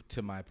stoop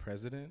to my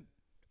president.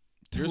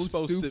 You're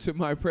supposed stoop to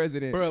my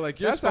president, bro. Like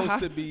you're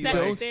supposed to be.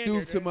 Don't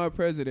stoop to my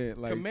president.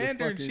 Like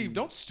Commander in Chief,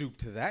 don't stoop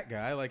to that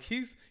guy. Like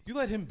you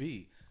let him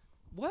be.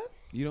 What?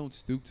 You don't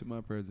stoop to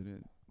my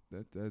president.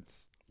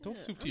 That's. Don't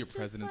stoop to your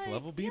president's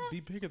level. Be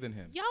bigger than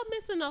him. Y'all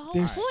missing the whole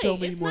There's point. So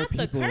many it's more not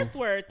people. the curse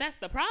word that's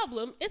the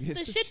problem. It's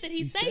the shit that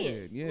he's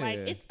saying. Yeah. Like,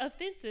 it's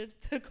offensive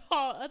to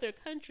call other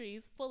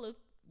countries full of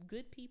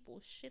good people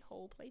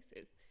shithole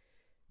places.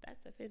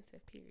 That's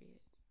offensive,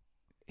 period.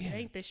 Yeah. It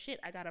ain't the shit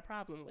I got a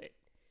problem with.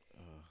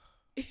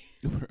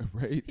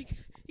 Right?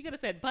 He could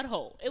have said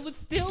butthole. It would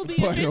still be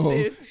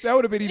offensive. That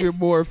would have been even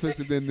more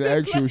offensive than the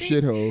actual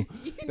shithole.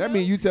 That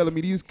means you telling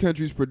me these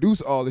countries produce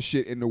all the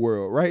shit in the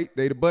world, right?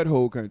 They the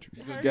butthole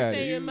countries. Her Got it.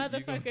 saying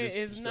motherfucker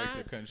is not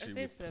the country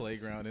offensive. with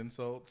playground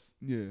insults.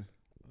 Yeah.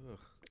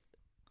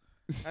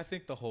 I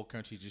think the whole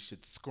country just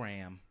should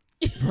scram.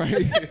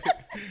 Right?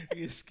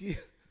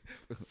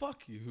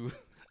 Fuck you.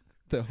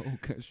 The whole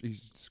country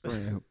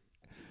scram.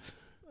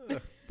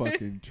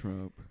 Fucking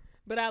Trump.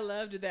 But I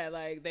loved that,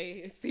 like,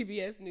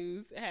 CBS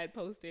News had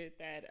posted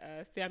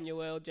that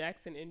Samuel L.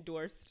 Jackson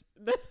endorsed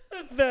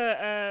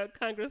the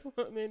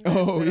Congresswoman.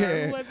 Oh,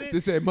 yeah. Who was it? They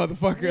said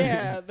motherfucker.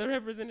 Yeah, the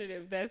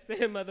representative that said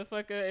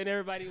motherfucker, and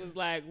everybody was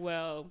like,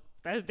 well,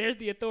 there's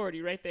the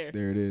authority right there.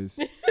 There it is.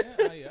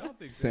 I don't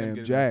think Sam Sam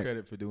gets Jack.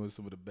 credit for doing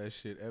some of the best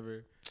shit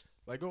ever.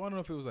 Like, I don't know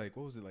if it was like,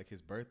 what was it, like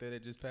his birthday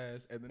that just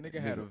passed? And the nigga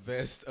had a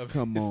vest of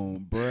Come his,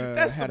 on, bruh.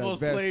 That's had the a most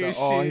vest player of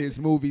all shit. his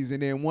movies,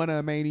 and then one of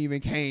them ain't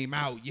even came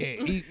out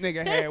yet. Each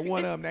nigga had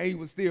one of them that he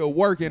was still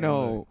working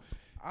on.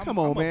 Come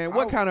on, man.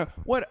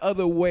 What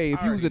other way,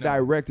 if you was a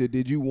director,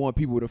 did you want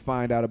people to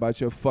find out about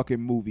your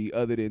fucking movie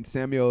other than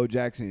Samuel L.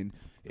 Jackson?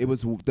 It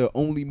was the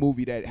only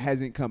movie that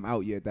hasn't come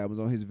out yet that was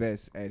on his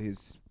vest at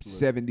his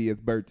 70th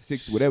birthday,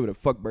 60th, whatever the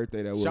fuck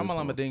birthday that was.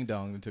 Shamalama Ding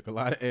Dong took a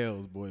lot of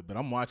L's, boy, but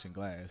I'm watching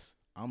Glass.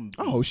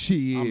 Oh,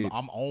 shit.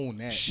 I'm on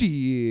that.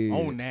 Shit.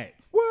 On that.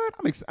 What?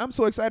 I'm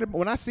so excited.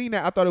 When I seen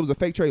that, I thought it was a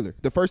fake trailer.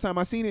 The first time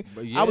I seen it,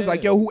 I was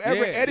like, yo,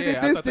 whoever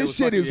edited this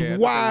shit is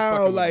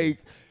wild. Like,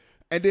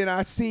 and then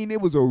I seen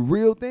it was a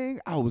real thing.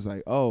 I was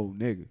like, oh,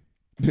 nigga.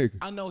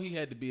 I know he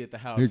had to be at the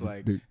house, Nigga,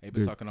 like, nigga, they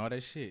been nigga. talking all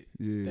that shit.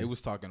 Yeah. They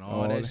was talking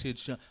all that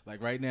shit.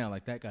 Like, right now,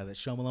 like, that guy, that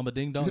Shamalama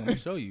Ding Dong, I'm going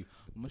to show you.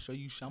 I'm going to show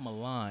you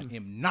Shyamalan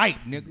M. Night,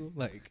 nigga.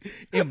 Like,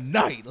 M.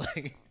 Night.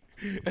 Like,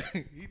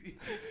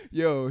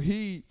 Yo,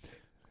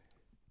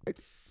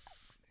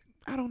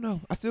 I don't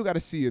know. I still got to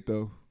see it,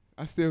 though.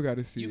 I still got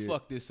to see you it.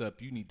 fuck this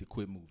up, you need to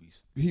quit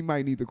movies. He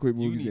might need to quit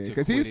You movies need in to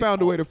because quit he's it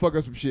found a way all. to fuck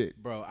up some shit.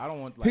 Bro, I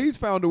don't want, like... He's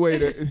found a way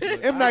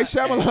to. M. Night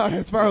Shyamalan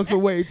has found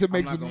some way to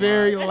make not some gonna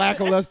very lie.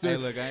 lackluster, Hey,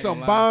 look, I ain't some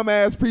gonna lie. bomb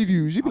ass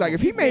previews. You'd be like,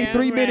 if he made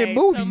Damn 3-minute right.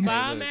 movies, Some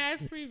bomb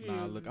ass previews.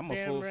 Nah, look, I'm a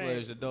Damn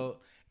full-fledged right. adult,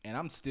 and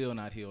I'm still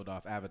not healed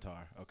off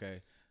Avatar,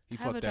 okay? He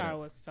fucked that Avatar up.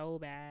 was so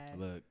bad.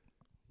 Look.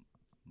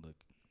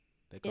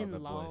 They called In that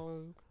boy.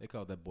 long, They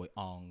called that boy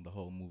Ong the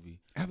whole movie.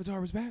 Avatar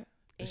was bad.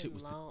 That shit in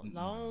was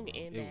long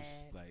and it bad.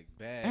 was like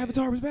bad.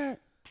 Avatar was bad.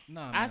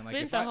 Nah, I man, like,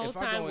 spent if the I- whole if I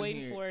go time in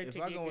waiting here- for it to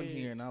If I get go in good.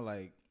 here and I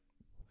like,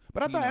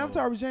 But I You thought know-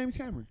 Avatar was James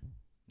Cameron.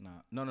 nah,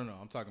 no,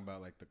 I'm talking about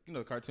like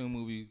the cartoon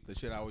movie, the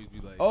shit I always be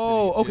like.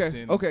 Oh, sitting okay, just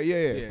in- okay,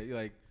 yeah. You're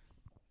like,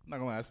 I'm not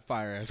gonna lie, it's a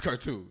fire ass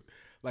cartoon.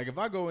 Like if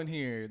I go in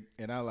here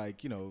and I like,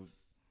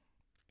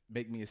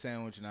 make me a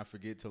sandwich and I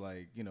forget to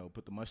like,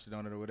 put the mustard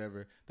on it or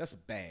whatever, that's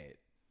bad.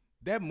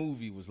 That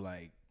movie was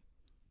like,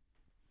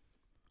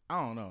 I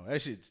don't know.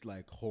 That shit's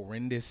like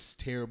horrendous,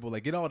 terrible.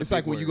 Like get all the. It's big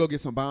like when you go words.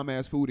 get some bomb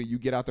ass food and you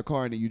get out the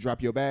car and then you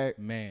drop your bag.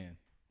 Man.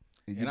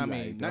 And, And I be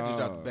mean, like, not just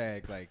drop the "Dawg,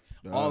 bag, like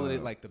all of it,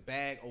 dawg." like the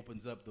bag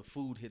opens up, the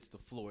food hits the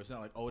floor. It's not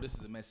like, oh, this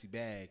is a messy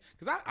bag.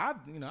 Because I've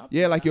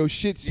Yeah, like your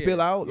shit spill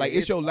Yeah, out. Like yeah,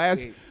 it's your it's-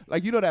 last, it-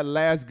 like that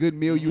last good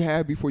meal you Mhm.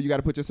 have before you got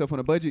to put yourself on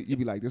a budget. You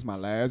be like, this is my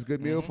last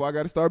good meal Mhm. before I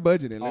got to start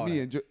budgeting. Let All me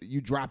that. enjoy.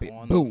 You drop it,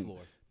 on the boom. floor.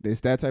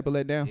 It's that type of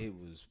letdown. It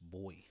was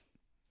boy.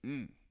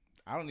 Mm.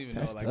 I don't even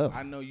That's know. Like tough.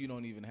 I know you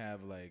don't even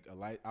have like a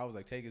light. I was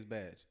like, take his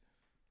badge.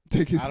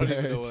 Take his I don't badge.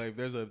 even know. Like,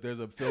 there's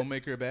a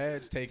filmmaker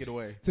badge. Take it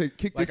away.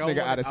 Kick Like, this I nigga wanted-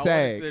 out of I wanted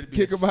there SAG. to be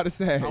Kick a him out of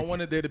SAG. I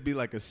wanted there to be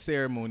like a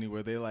ceremony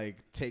where they like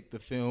take the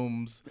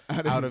films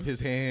Out out of- of his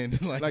hand.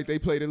 like they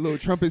play the little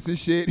trumpets and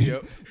shit.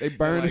 Yep. They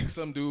burn And, it. like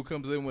some dude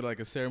comes in with like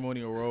a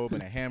ceremonial robe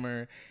and a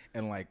hammer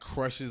and like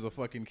crushes a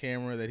fucking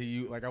camera that he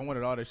used. Like I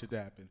wanted all that shit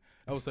to happen.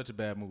 That was such a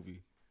bad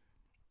movie.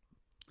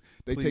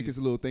 They take please. his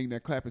little thing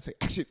that clap and say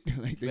action.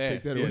 Like they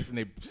take that yes, away.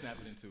 and they snap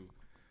it into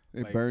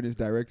They like, burn his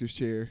director's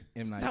chair.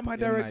 M. It's Night- not my M.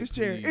 director's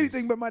Night, chair. please.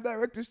 Anything but my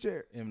director's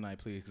chair. M. Night,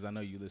 please, because I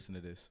know you listen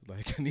to this.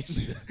 Like I need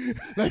you to.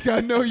 Like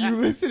I know you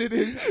listen to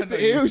this. I know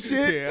The you- ill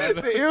shit. yeah, I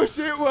know. The ill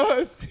shit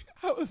was.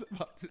 I was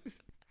about to.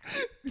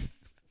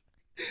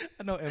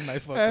 I know M.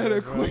 Night fucked I had up,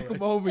 a bro. quick Like,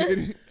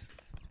 moment.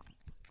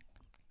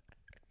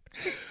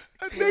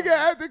 A nigga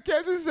had to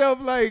catch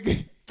himself like,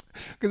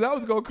 cause I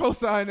was gonna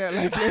co-sign that.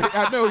 Like, yeah,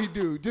 I know he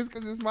do. Just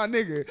cause it's my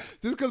nigga.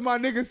 Just cause my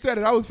nigga said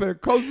it, I was finna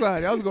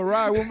co-sign it. I was gonna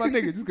ride with my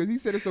nigga. Just cause he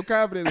said it so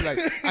confident. Like,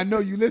 I know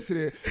you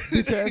listening,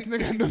 bitch ass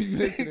nigga. I know you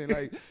listening.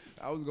 Like,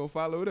 I was gonna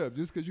follow it up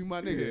just cause you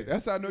my nigga. Yeah.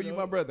 That's how I know you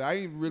my brother. I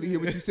ain't really hear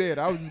what you said.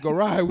 I was just gonna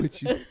ride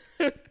with you.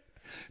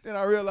 Then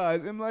I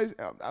realized M. Night.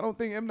 I don't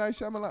think M. Night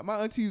Shyamalan. My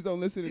aunties don't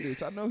listen to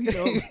this. I know he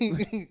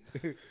don't.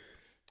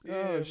 Yeah,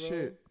 Oh bro.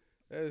 shit.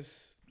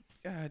 That's.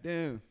 God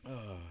damn. Uh,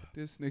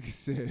 This nigga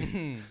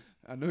said,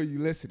 I know you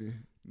listening.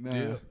 Nah,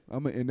 Yeah.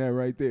 I'm gonna end that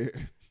right there.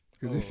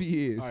 Because if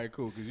he is, all right,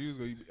 cool. Because you was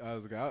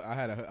gonna,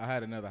 I was, I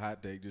had another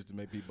hot take just to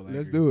make people angry.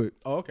 let's do it.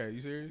 Oh, okay. You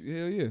serious?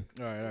 Hell yeah.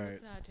 All right, all right.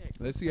 It's hot take.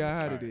 Let's see how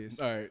hot All it right, is.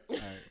 All right, all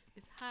right,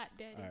 It's hot,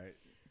 daddy.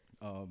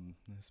 all right.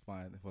 That's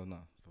fine. Well, no,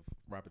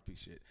 Robert P.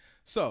 shit.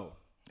 So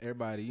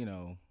everybody,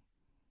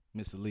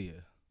 Miss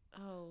Aaliyah,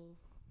 Oh,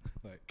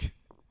 like.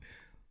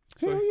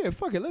 Hell yeah,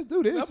 fuck it. Let's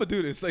do this. I'm gonna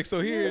do this. Like, so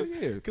here's,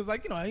 yeah. cause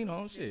like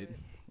shit.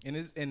 And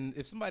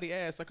if somebody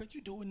asks, like, are you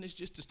doing this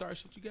just to start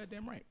shit? You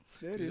goddamn right.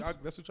 That is.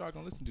 That's what y'all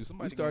gonna listen to.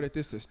 Somebody We started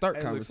this to start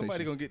Hey, look,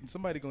 conversation.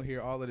 somebody gonna hear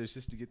all of this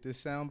just to get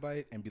this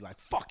soundbite and be like,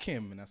 "Fuck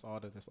him," and that's all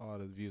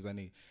the views I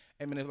need.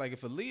 I mean, if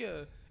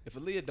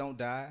Aaliyah don't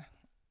die,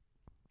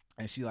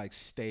 and she like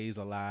stays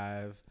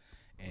alive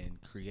and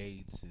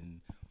creates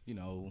and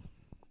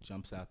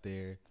jumps out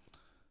there.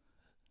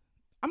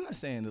 I'm not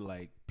saying that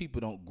like people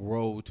don't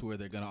grow to where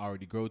they're gonna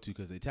already grow to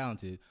because they're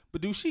talented,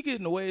 but do she get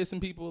in the way of some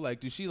people? Like,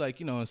 do she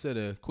like instead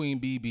of Queen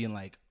Bee being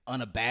like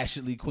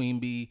unabashedly Queen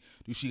Bee,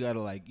 do she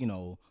gotta like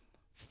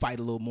fight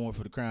a little more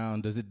for the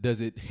crown? Does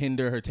it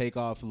hinder her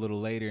takeoff a little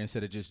later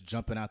instead of just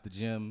jumping out the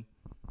gym?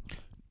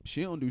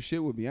 She don't do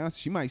shit with Beyonce.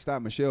 She might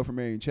stop Michelle from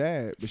marrying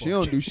Chad, but she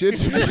don't do shit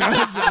to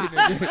Beyonce.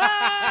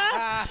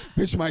 Nigga.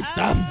 Bitch might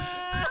stop.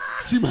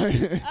 She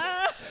might.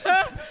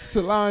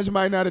 Solange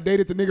might not have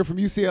dated the nigga from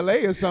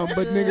UCLA or something,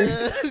 but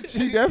nigga,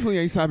 she definitely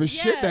ain't stopping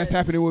shit that's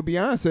happening with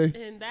Beyonce.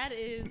 And that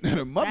is Not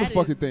a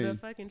motherfucking thing. The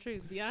fucking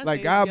truth. Beyonce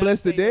Like God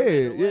bless the Beyonce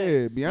dead. no matter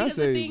Yeah, what.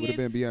 Beyonce would have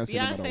been Beyonce no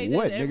matter does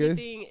what, nigga.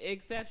 everything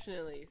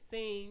exceptionally.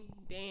 Sing,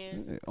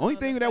 dance. Only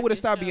thing that would have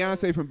stopped fucking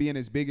Beyonce from being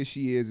as big as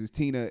she is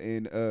Tina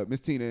and Miss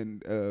Tina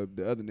and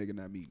the other nigga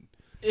not meeting.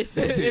 If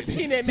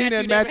Tina and Tina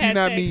and never Matthew had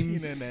not sex, meeting.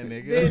 Tina and that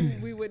nigga.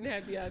 then we wouldn't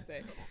have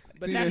Beyonce.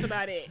 But Tina- that's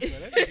about it.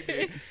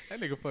 That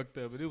nigga fucked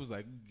up, but it was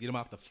like get him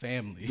out the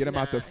family. Get him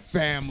out the Nah,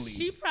 family.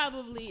 She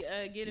probably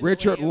get in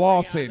Richard the way of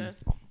Lawson.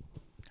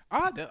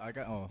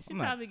 Rihanna. She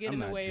probably get in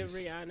the way of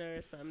Rihanna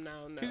or something. I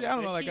don't know. 'Cause I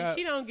don't know, But like,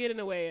 she don't get in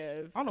the way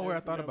of. I don't know where I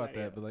of thought about nobody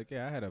that, but else. like,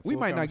 yeah, I had a. We full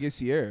might not conversation. get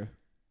Sierra.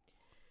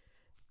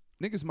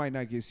 Niggas might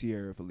not get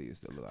Sierra if Aaliyah's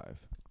still alive.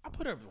 I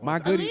put her. My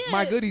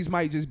Aaliyah- goodies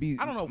might just be.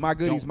 I don't know. If My we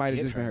goodies don't might have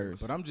get just been her, hers.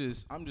 But I'm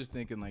just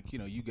thinking like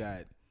you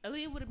got.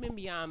 Aaliyah would have been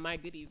beyond my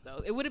goodies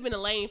though. It would have been a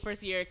lane for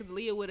Sierra because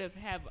Aaliyah would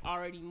have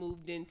already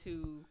moved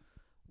into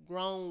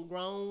grown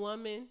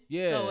woman.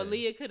 Yeah. So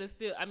Aaliyah could have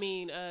still. I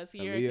mean,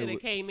 Sierra Aaliyah could have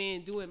would- came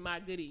in doing my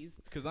goodies.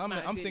 Because I'm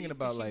My thinking goodies,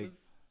 about 'cause like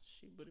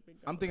she would've been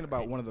I'm gone thinking about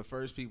already. one of the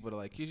first people to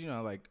like, 'cause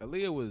like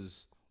Aaliyah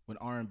was when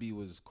R&B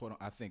was quote.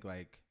 I think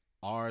like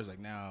ours like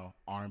now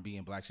R&B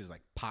and black shit is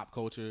like pop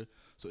culture.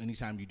 So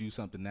anytime you do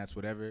something, that's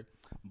whatever.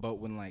 But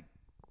when like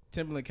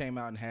Timberlake came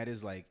out and had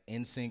his like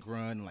NSYNC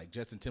run, like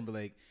Justin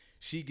Timberlake,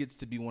 she gets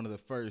to be one of the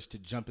first to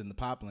jump in the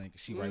pop lane. 'Cause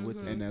she right with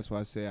them. And that's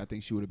why I say I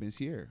think she would have been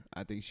Sierra.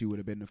 I think she would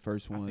have been the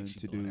first I one think she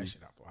to blew do. that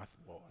shit out. I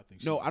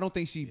think. No, I don't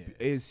think she Yeah.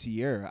 is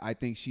Sierra. I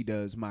think she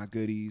does my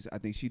goodies. I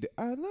think she.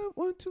 I love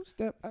 1 2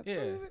 step.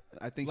 Yeah.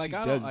 I think Like, she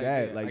I does don't- like,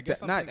 that. yeah, I Like guess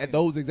that, I'm not thinking- at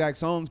those exact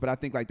songs, but I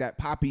think like that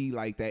poppy,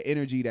 like that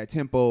energy, that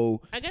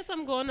tempo. I guess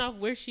I'm going off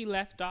where she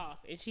left off,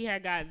 and she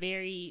had got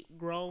very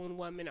grown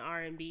woman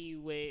R&B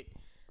with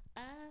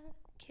 "I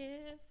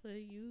Care for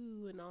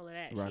You" and all of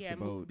that. Rock she the had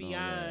boat. moved and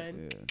all that,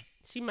 beyond. yeah.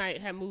 She might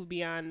have moved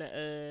beyond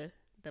the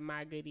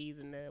my goodies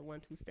and the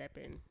 1 2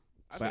 stepping.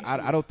 But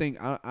I don't think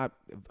I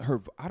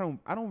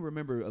don't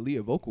remember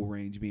Aaliyah vocal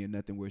range being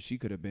nothing where she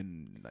could have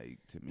been like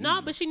to me.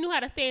 No, but she knew how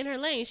to stay in her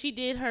lane. She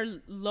did her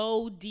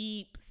low,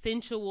 deep,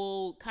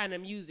 sensual kind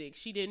of music.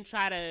 She didn't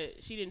try to.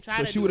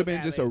 so she would have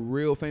been just a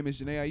real famous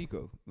Janae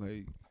Aiko.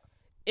 Like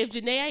If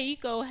Janae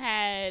Aiko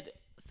had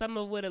some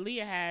of what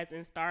Aaliyah has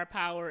in star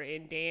power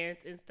and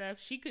dance and stuff,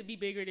 she could be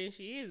bigger than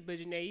she is. But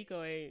Janae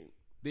Aiko ain't.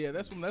 Yeah,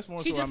 that's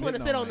more. She so just I'm want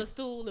to hitting sit on like, the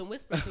stool and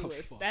whisper to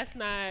us. Fuck. That's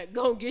not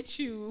gonna get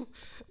you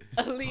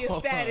Aaliyah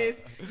status.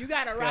 You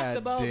gotta rock the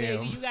boat, Goddamn.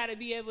 baby. You gotta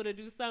be able to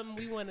do something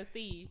we want to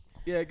see.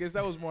 Yeah, I guess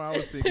that was more. I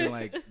was thinking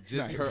like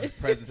just her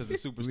presence as a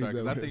superstar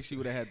because I that think she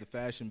would have had the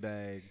fashion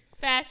bag,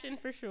 Fashion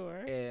for sure.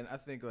 and I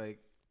think like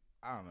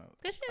I don't know.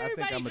 Cause I think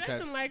everybody I'm dressing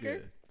attached- like her yeah.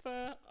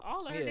 for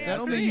all of her Yeah. damn that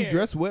don't mean you career.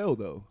 dress well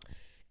though.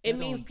 It That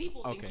means don't-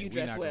 people think okay, you we're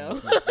dress not well.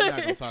 Gonna, we're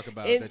not gonna talk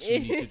about It- that you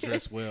need to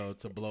dress well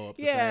to blow up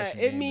the Yeah, fashion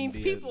it game means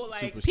and be a people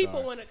superstar.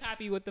 people want to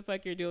copy what the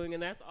fuck you're doing,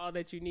 and that's all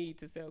that you need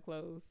to sell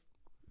clothes.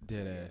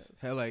 Dead ass.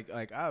 Hell, like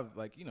I've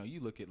like you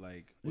look at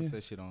like what's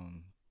that shit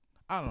on?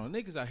 I don't know.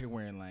 Niggas out here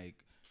wearing like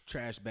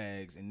trash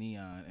bags and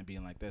neon and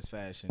being like that's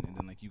fashion, and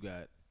then like you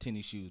got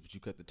tennis shoes but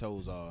you cut the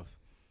toes off,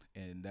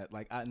 and that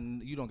like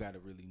you don't gotta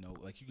really know.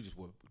 Like you could just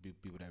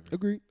be whatever.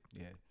 Agreed.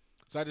 Yeah.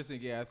 So I just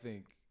think I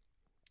think.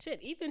 Shit,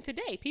 even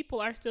today,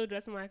 people are still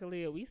dressing like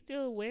Aaliyah. We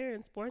still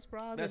wearing sports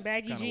bras That's and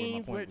baggy kinda where my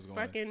jeans point with was going.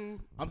 fucking.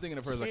 I'm thinking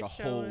of her as like a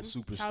shit whole showing,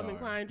 superstar, Calvin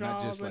Klein not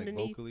draws just like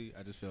underneath. vocally.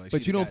 I just feel like.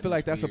 But she'd you don't gotten feel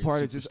like this that's a weird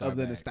part of just superstar of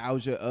the bag.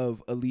 nostalgia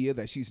of Aaliyah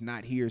that she's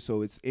not here,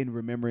 so it's in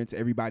remembrance.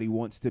 Everybody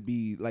wants to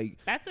be like.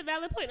 That's a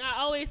valid point. I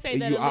always say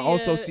that. I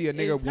also Aaliyah see a nigga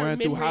is- her running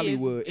through memory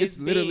Hollywood. is It's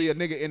literally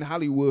big. a nigga in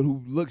Hollywood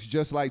who looks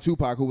just like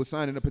Tupac, who was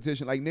signing a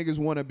petition. Like niggas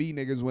want to be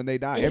niggas when they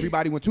die.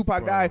 Everybody, when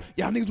Tupac Bro. died,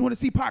 y'all niggas want to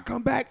see Pac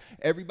come back.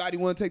 Everybody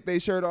want to take their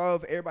shirt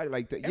off. Everybody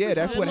like that. Yeah,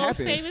 that's the what most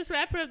happens. famous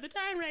rapper of the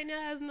time right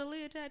now has an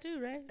Aaliyah tattoo,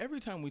 right?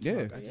 Every time we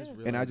Yeah. talk, I just And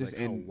realize, I just like,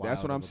 how and that's wild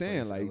what of I'm a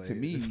saying. place Like to LA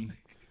me, is.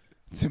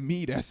 to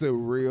me, that's a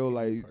real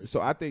like.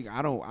 So I think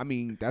I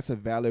mean, that's a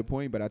valid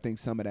point, but I think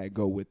some of that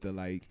go with the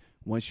like.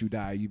 Once you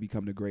die, you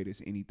become the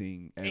greatest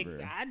anything ever.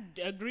 I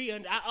agree.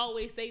 And I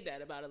always say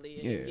that about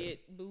Aaliyah. Yeah. And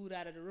get booed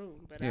out of the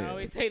room. But I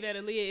always say that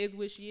Aaliyah is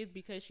what she is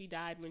because she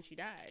died when she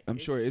died. I'm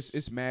sure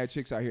it's mad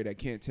chicks out here that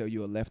can't tell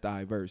you a Left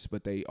Eye verse,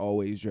 but they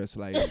always dress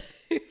like.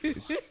 Drake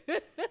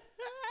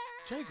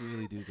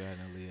really do got an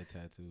Aaliyah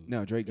tattoo.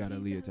 No, Drake got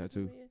an Aaliyah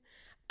tattoo.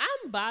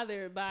 I'm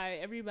bothered by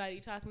everybody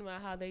talking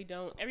about how they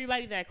don't.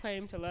 Everybody that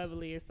claimed to love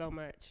Aaliyah so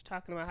much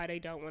talking about how they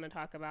don't want to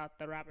talk about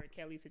the Robert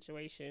Kelly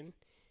situation.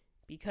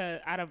 Because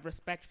out of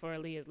respect for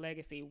Aaliyah's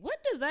legacy. What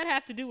does that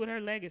have to do with her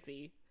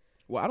legacy?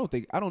 Well,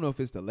 I don't know if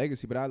it's the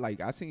legacy, but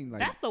I seen like.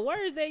 That's the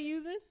words they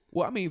using.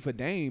 Well, I mean, for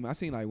Dame, I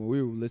seen like when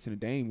we were listening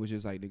to Dame was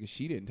just like, nigga,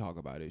 she didn't talk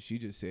about it. She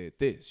just said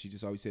this. She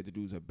just always said the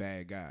dude's a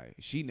bad guy.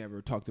 She never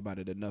talked about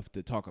it enough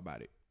to talk about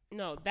it.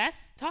 No,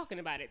 that's talking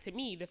about it to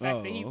me. The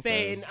fact that he's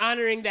saying,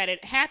 honoring that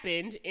it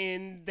happened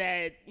and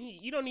that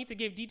you don't need to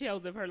give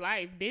details of her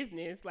life,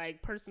 business,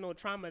 like personal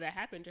trauma that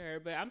happened to her.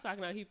 But I'm talking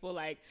about people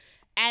like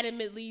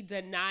adamantly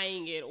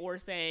denying it or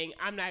saying,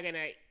 I'm not going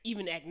to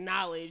even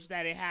acknowledge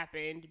that it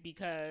happened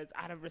because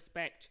out of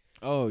respect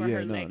for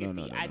her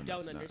legacy. I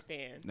don't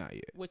understand not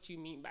yet. What you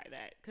mean by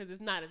that. Because it's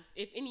not,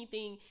 if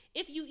anything,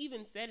 if you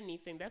even said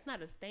anything, that's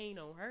not a stain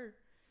on her.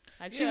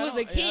 Like she was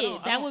a kid.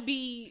 That would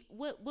be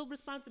what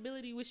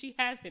responsibility would she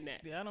have in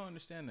that? Yeah, I don't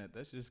understand that.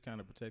 That's just kind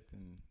of protecting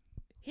him,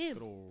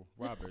 good old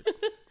Robert.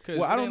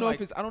 Well, I don't know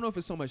if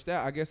it's so much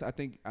that. I guess I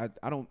think I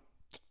don't.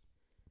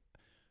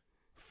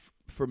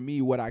 For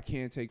me, what I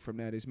can take from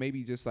that is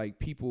maybe just like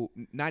people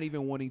not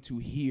even wanting to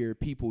hear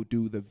people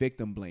do the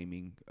victim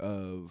blaming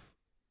of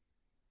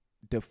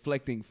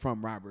deflecting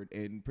from Robert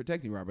and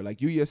protecting Robert.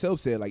 Like you yourself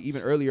said, like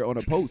even earlier on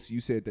a post,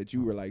 you said that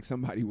you were like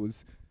somebody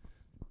was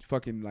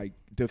fucking like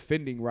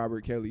defending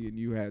Robert Kelly and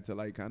you had to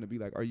like kind of be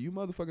like, are you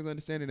motherfuckers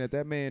understanding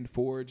that man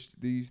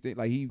forged these things?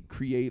 Like he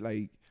create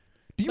like,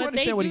 do you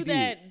understand what he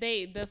did?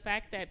 The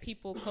fact that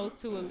people close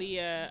to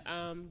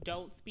Aaliyah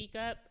don't speak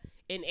up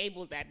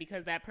enables that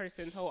because that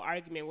person's whole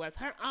argument was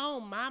her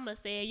own mama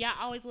said, y'all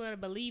always want to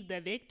believe the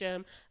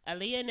victim.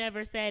 Aaliyah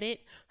never said it.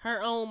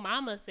 Her own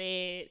mama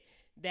said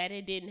that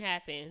it didn't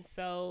happen.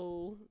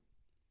 So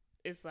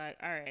it's like,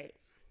 all right.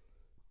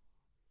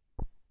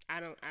 I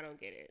don't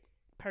get it.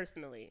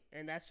 Personally,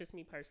 and that's just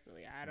me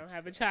personally. I don't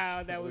have a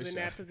child that was in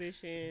that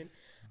position.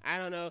 I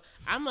don't know.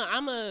 I'm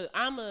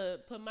a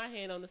put my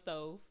hand on the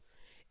stove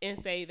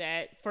and say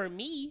that for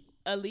me,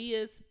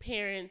 Aaliyah's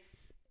parents,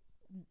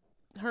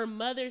 her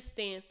mother's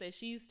stance that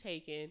she's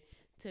taken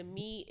to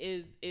me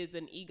is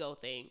an ego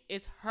thing.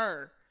 It's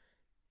her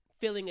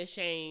feeling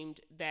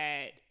ashamed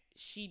that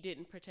she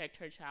didn't protect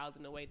her child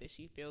in the way that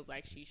she feels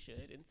like she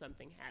should, and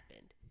something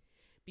happened.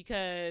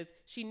 Because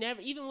she never,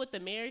 even with the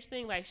marriage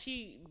thing, like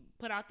she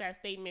put out that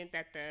statement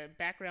that the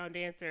background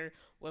dancer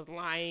was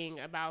lying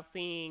about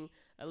seeing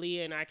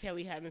Aaliyah and R.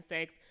 Kelly having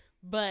sex,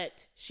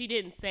 but she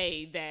didn't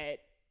say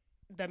that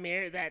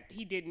that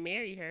he didn't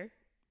marry her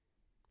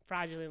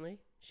fraudulently.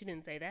 She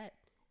didn't say that.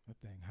 That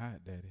thing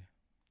hot, daddy.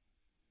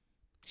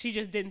 She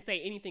just didn't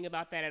say anything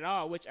about that at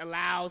all, which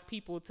allows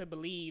people to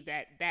believe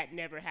that that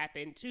never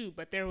happened too.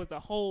 But there was a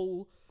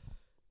whole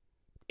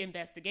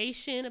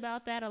investigation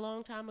about that a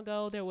long time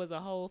ago. There was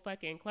a whole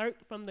fucking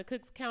clerk from the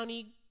Cooks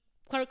County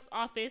clerk's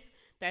office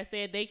that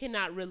said they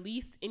cannot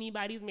release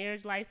anybody's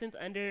marriage license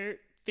under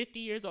 50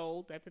 years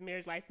old. If the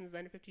marriage license is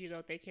under 50 years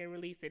old, they can't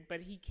release it.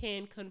 But he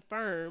can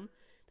confirm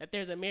that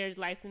there's a marriage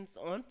license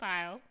on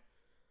file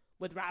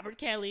with Robert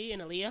Kelly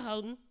and Aaliyah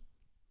Holden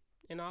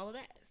and all of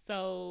that.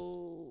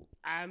 So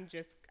I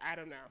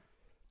don't know.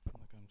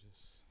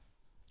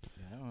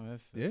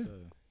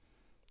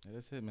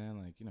 That's it, man.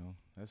 Like,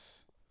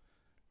 that's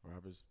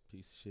Robert's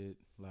piece of shit.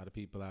 A lot of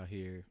people out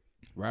here.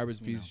 Robert's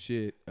piece of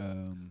shit.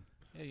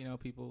 Yeah,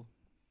 people.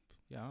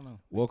 Yeah, I don't know.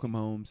 Welcome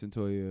home,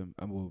 Centoya.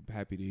 I'm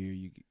happy to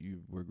hear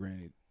you were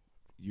granted.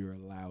 You're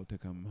allowed to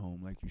come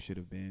home like you should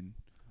have been.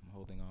 I'm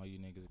holding all you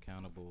niggas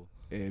accountable.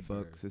 Ed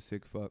Buck's a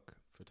sick fuck.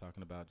 For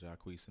talking about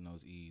Jacquees and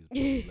those E's. But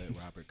you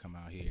let Robert come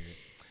out here.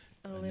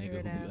 A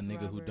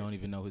nigga who don't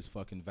even know his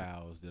fucking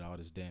vows did all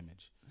this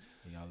damage.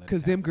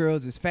 Because them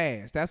girls is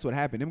fast. That's what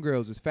happened. Them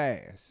girls is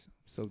fast.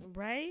 So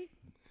right.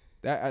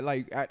 That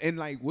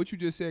what you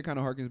just said kind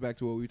of harkens back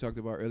to what we talked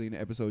about earlier in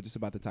the episode, just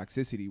about the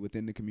toxicity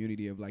within the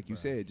community of, like you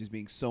said, just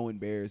being so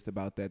embarrassed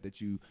about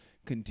that you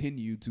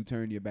continue to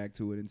turn your back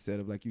to it instead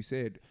of, like you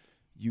said,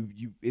 you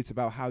it's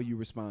about how you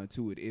respond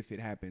to it if it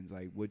happens,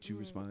 like what you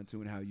respond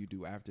to and how you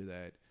do after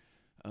that.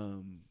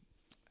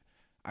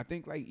 I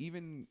think like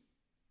even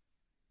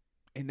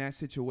in that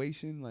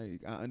situation,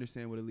 like I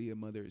understand what Aaliyah's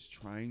mother is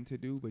trying to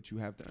do, but you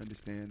have to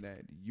understand that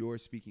your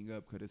speaking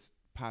up could have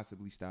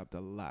possibly stopped a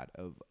lot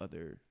of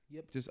other,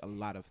 just a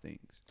lot of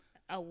things.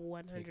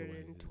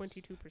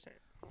 122%.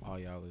 All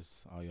y'all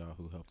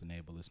who helped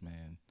enable this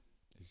man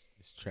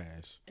is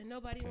trash. And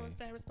nobody wants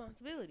that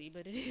responsibility,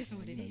 but it is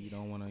what it is. You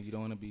don't want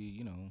to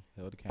be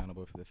held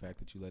accountable for the fact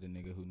that you let a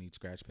nigga who needs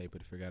scratch paper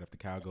to figure out if the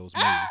cow goes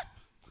moo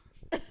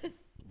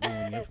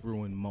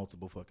ruin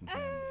multiple fucking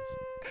families.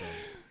 So.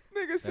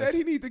 Nigga said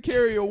he need to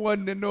carry a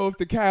one to know if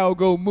the cow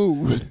go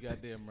move.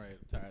 Goddamn right.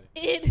 I'm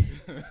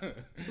tired.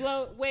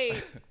 Well,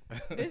 wait.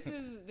 This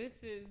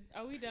is.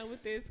 Are we done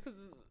with this? Because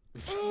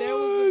there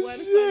was the one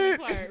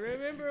funny part.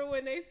 Remember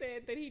when they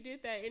said that he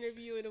did that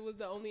interview and it was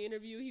the only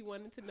interview he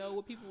wanted to know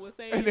what people were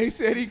saying? And they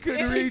said he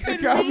couldn't read the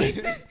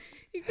comment.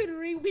 He couldn't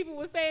read what people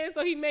were saying,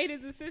 so he made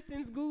his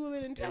assistants Google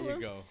it and tell There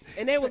him. you go.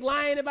 And they was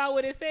lying about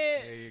what it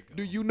said. There you go.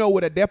 Do you know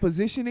what a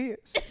deposition is?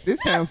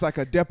 This sounds like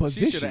a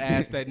deposition. She should have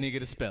asked that nigga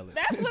to spell it.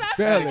 That's what I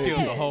Spell said. it.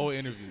 Killed the whole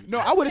interview. No,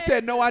 I would have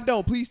said no. I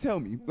don't. Please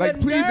tell me. Like,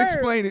 please nerve.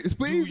 explain it.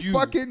 Please Do you?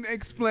 fucking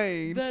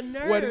explain The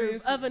nerve what it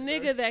is of a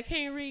nigga that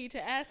can't read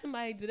to ask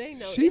somebody, do they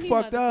know? She any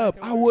fucked up.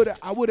 motherfucking I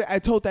word? would have. I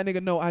told that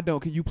nigga no. I don't.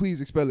 Can you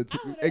please explain it to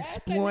I me? would've asked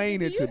that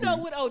Explain nigga, it do to you know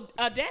me. what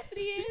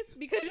audacity is?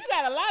 Because you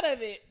got a lot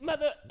of it,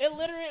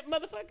 illiterate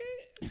motherfucker,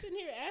 sitting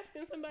here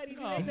asking somebody,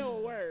 do they know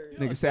a word?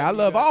 Nigga say I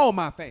love all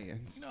my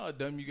fans. You know how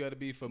dumb you gotta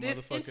be for This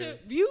motherfucker.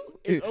 interview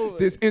is over.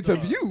 This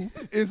interview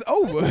is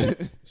over.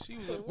 She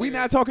was a We weird-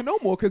 not talking no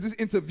more because this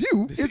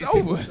interview This is interview-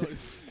 over.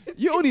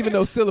 You don't even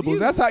know syllables.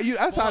 That's how you.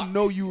 That's how I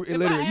know you If I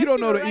illiterate. asked You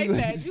don't know to the write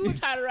English. That, you would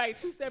try to write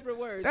two separate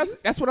words.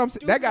 That's what I'm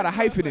saying. That got a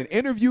stupid hyphen in. motherfucker.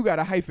 Interview got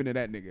a hyphen in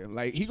that nigga.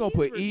 Like he gonna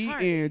He's put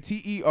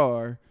retarded.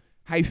 ENTER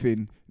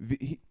hyphen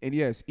and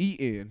yes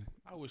EN.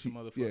 I wish a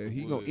motherfucker Yeah,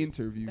 he would. gonna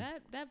interview.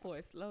 That boy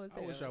is slow as I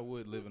hell. wish I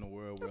would live in a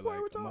world where That boy like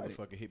a retarded.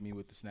 motherfucker hit me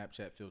with the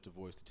Snapchat filter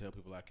voice to tell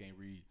people I can't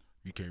read.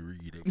 You can't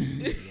read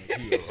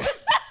it.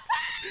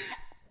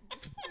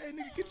 Hey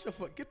nigga,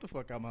 get the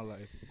fuck out of my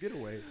life. Get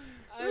away.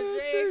 Andrea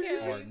I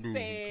Kelly knew he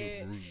said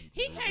couldn't read.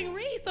 he can't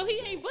read, so he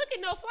ain't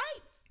booking no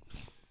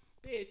flights.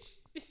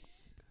 Bitch.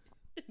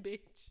 Bitch.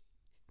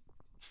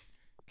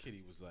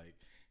 Kitty was like,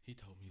 he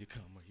told me to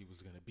come or he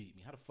was gonna beat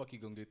me. How the fuck he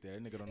gonna get there?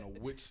 That nigga don't know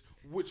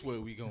which way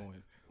we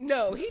going.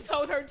 No, he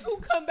told her to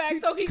come back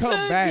so he Come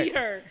could back. beat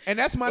her. And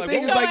that's my Like,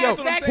 thing. what- Is like, yo, that's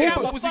what I'm back saying.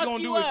 down, What was he fuck gonna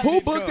you do if up. he who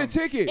didn't booked the come?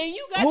 ticket? And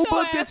you got Who your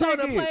booked the ass on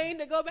a ticket? plane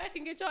to go back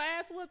and get your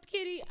ass whooped,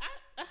 Kitty.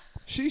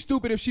 She's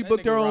stupid if she That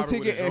booked nigga her own Robert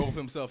would've ticket. drove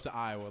himself to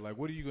Iowa. Like,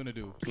 what are you gonna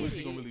do? What's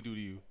he gonna really do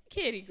to you?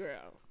 Kitty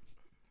girl.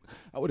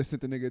 I would have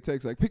sent the nigga a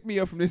text like, pick me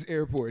up from this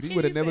airport. He Kitty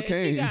would have never said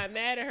She came. got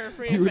mad at her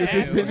friend. You would've for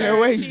just asking been there her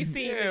if waiting. She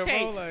seen Yeah, the bro,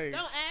 tape. like-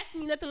 Don't ask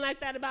me nothing like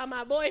that about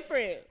my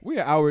boyfriend. We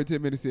an hour and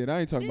 10 minutes in. I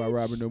ain't talking about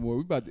Robert no more.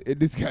 We about to end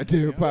this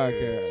goddamn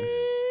podcast.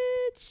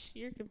 Bitch,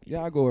 you're confused.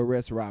 Y'all go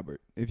arrest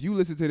Robert. If you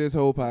listen to this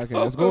whole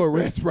podcast, go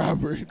arrest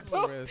Robert. A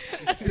You had-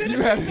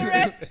 citizen's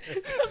arrest.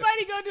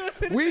 Somebody go do a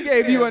citizen's We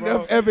gave you Yeah,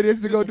 enough bro.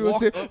 evidence to go Just do a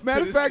walk sit. up to Matter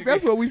of this fact,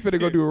 that's nigga. what we finna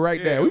go do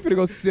right Yeah. now. We finna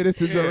go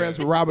citizens Yeah. arrest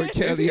Robert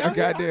Kelly. Our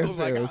goddamn I was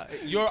like, selves.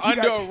 you're You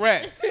under got-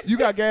 arrest. You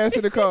got gas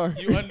in the car?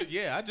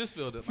 Yeah, I just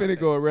filled up. Finna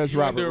go arrest You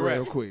Robert under real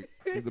arrest. quick.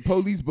 Cause the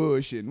police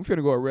bullshitting. We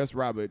finna go arrest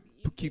Robert.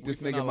 Keep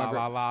this We nigga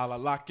finna in my.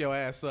 lock your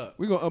ass up.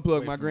 We gonna unplug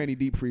Wait my for granny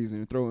deep freezer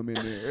and throw him in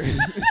there.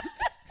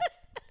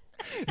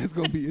 It's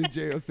gonna be his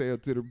jail cell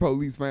till the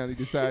police finally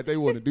decide they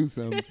want to do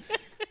something.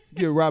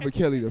 Get Robert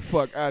Kelly the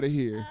fuck out of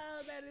here.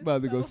 Oh, that is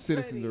About to go so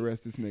citizens funny.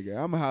 arrest this nigga.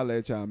 I'ma holler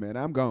at y'all, man.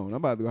 I'm gone. I'm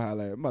about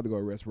to go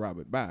arrest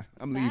Robert. Bye.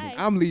 I'm leaving. Bye.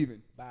 I'm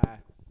leaving. Bye.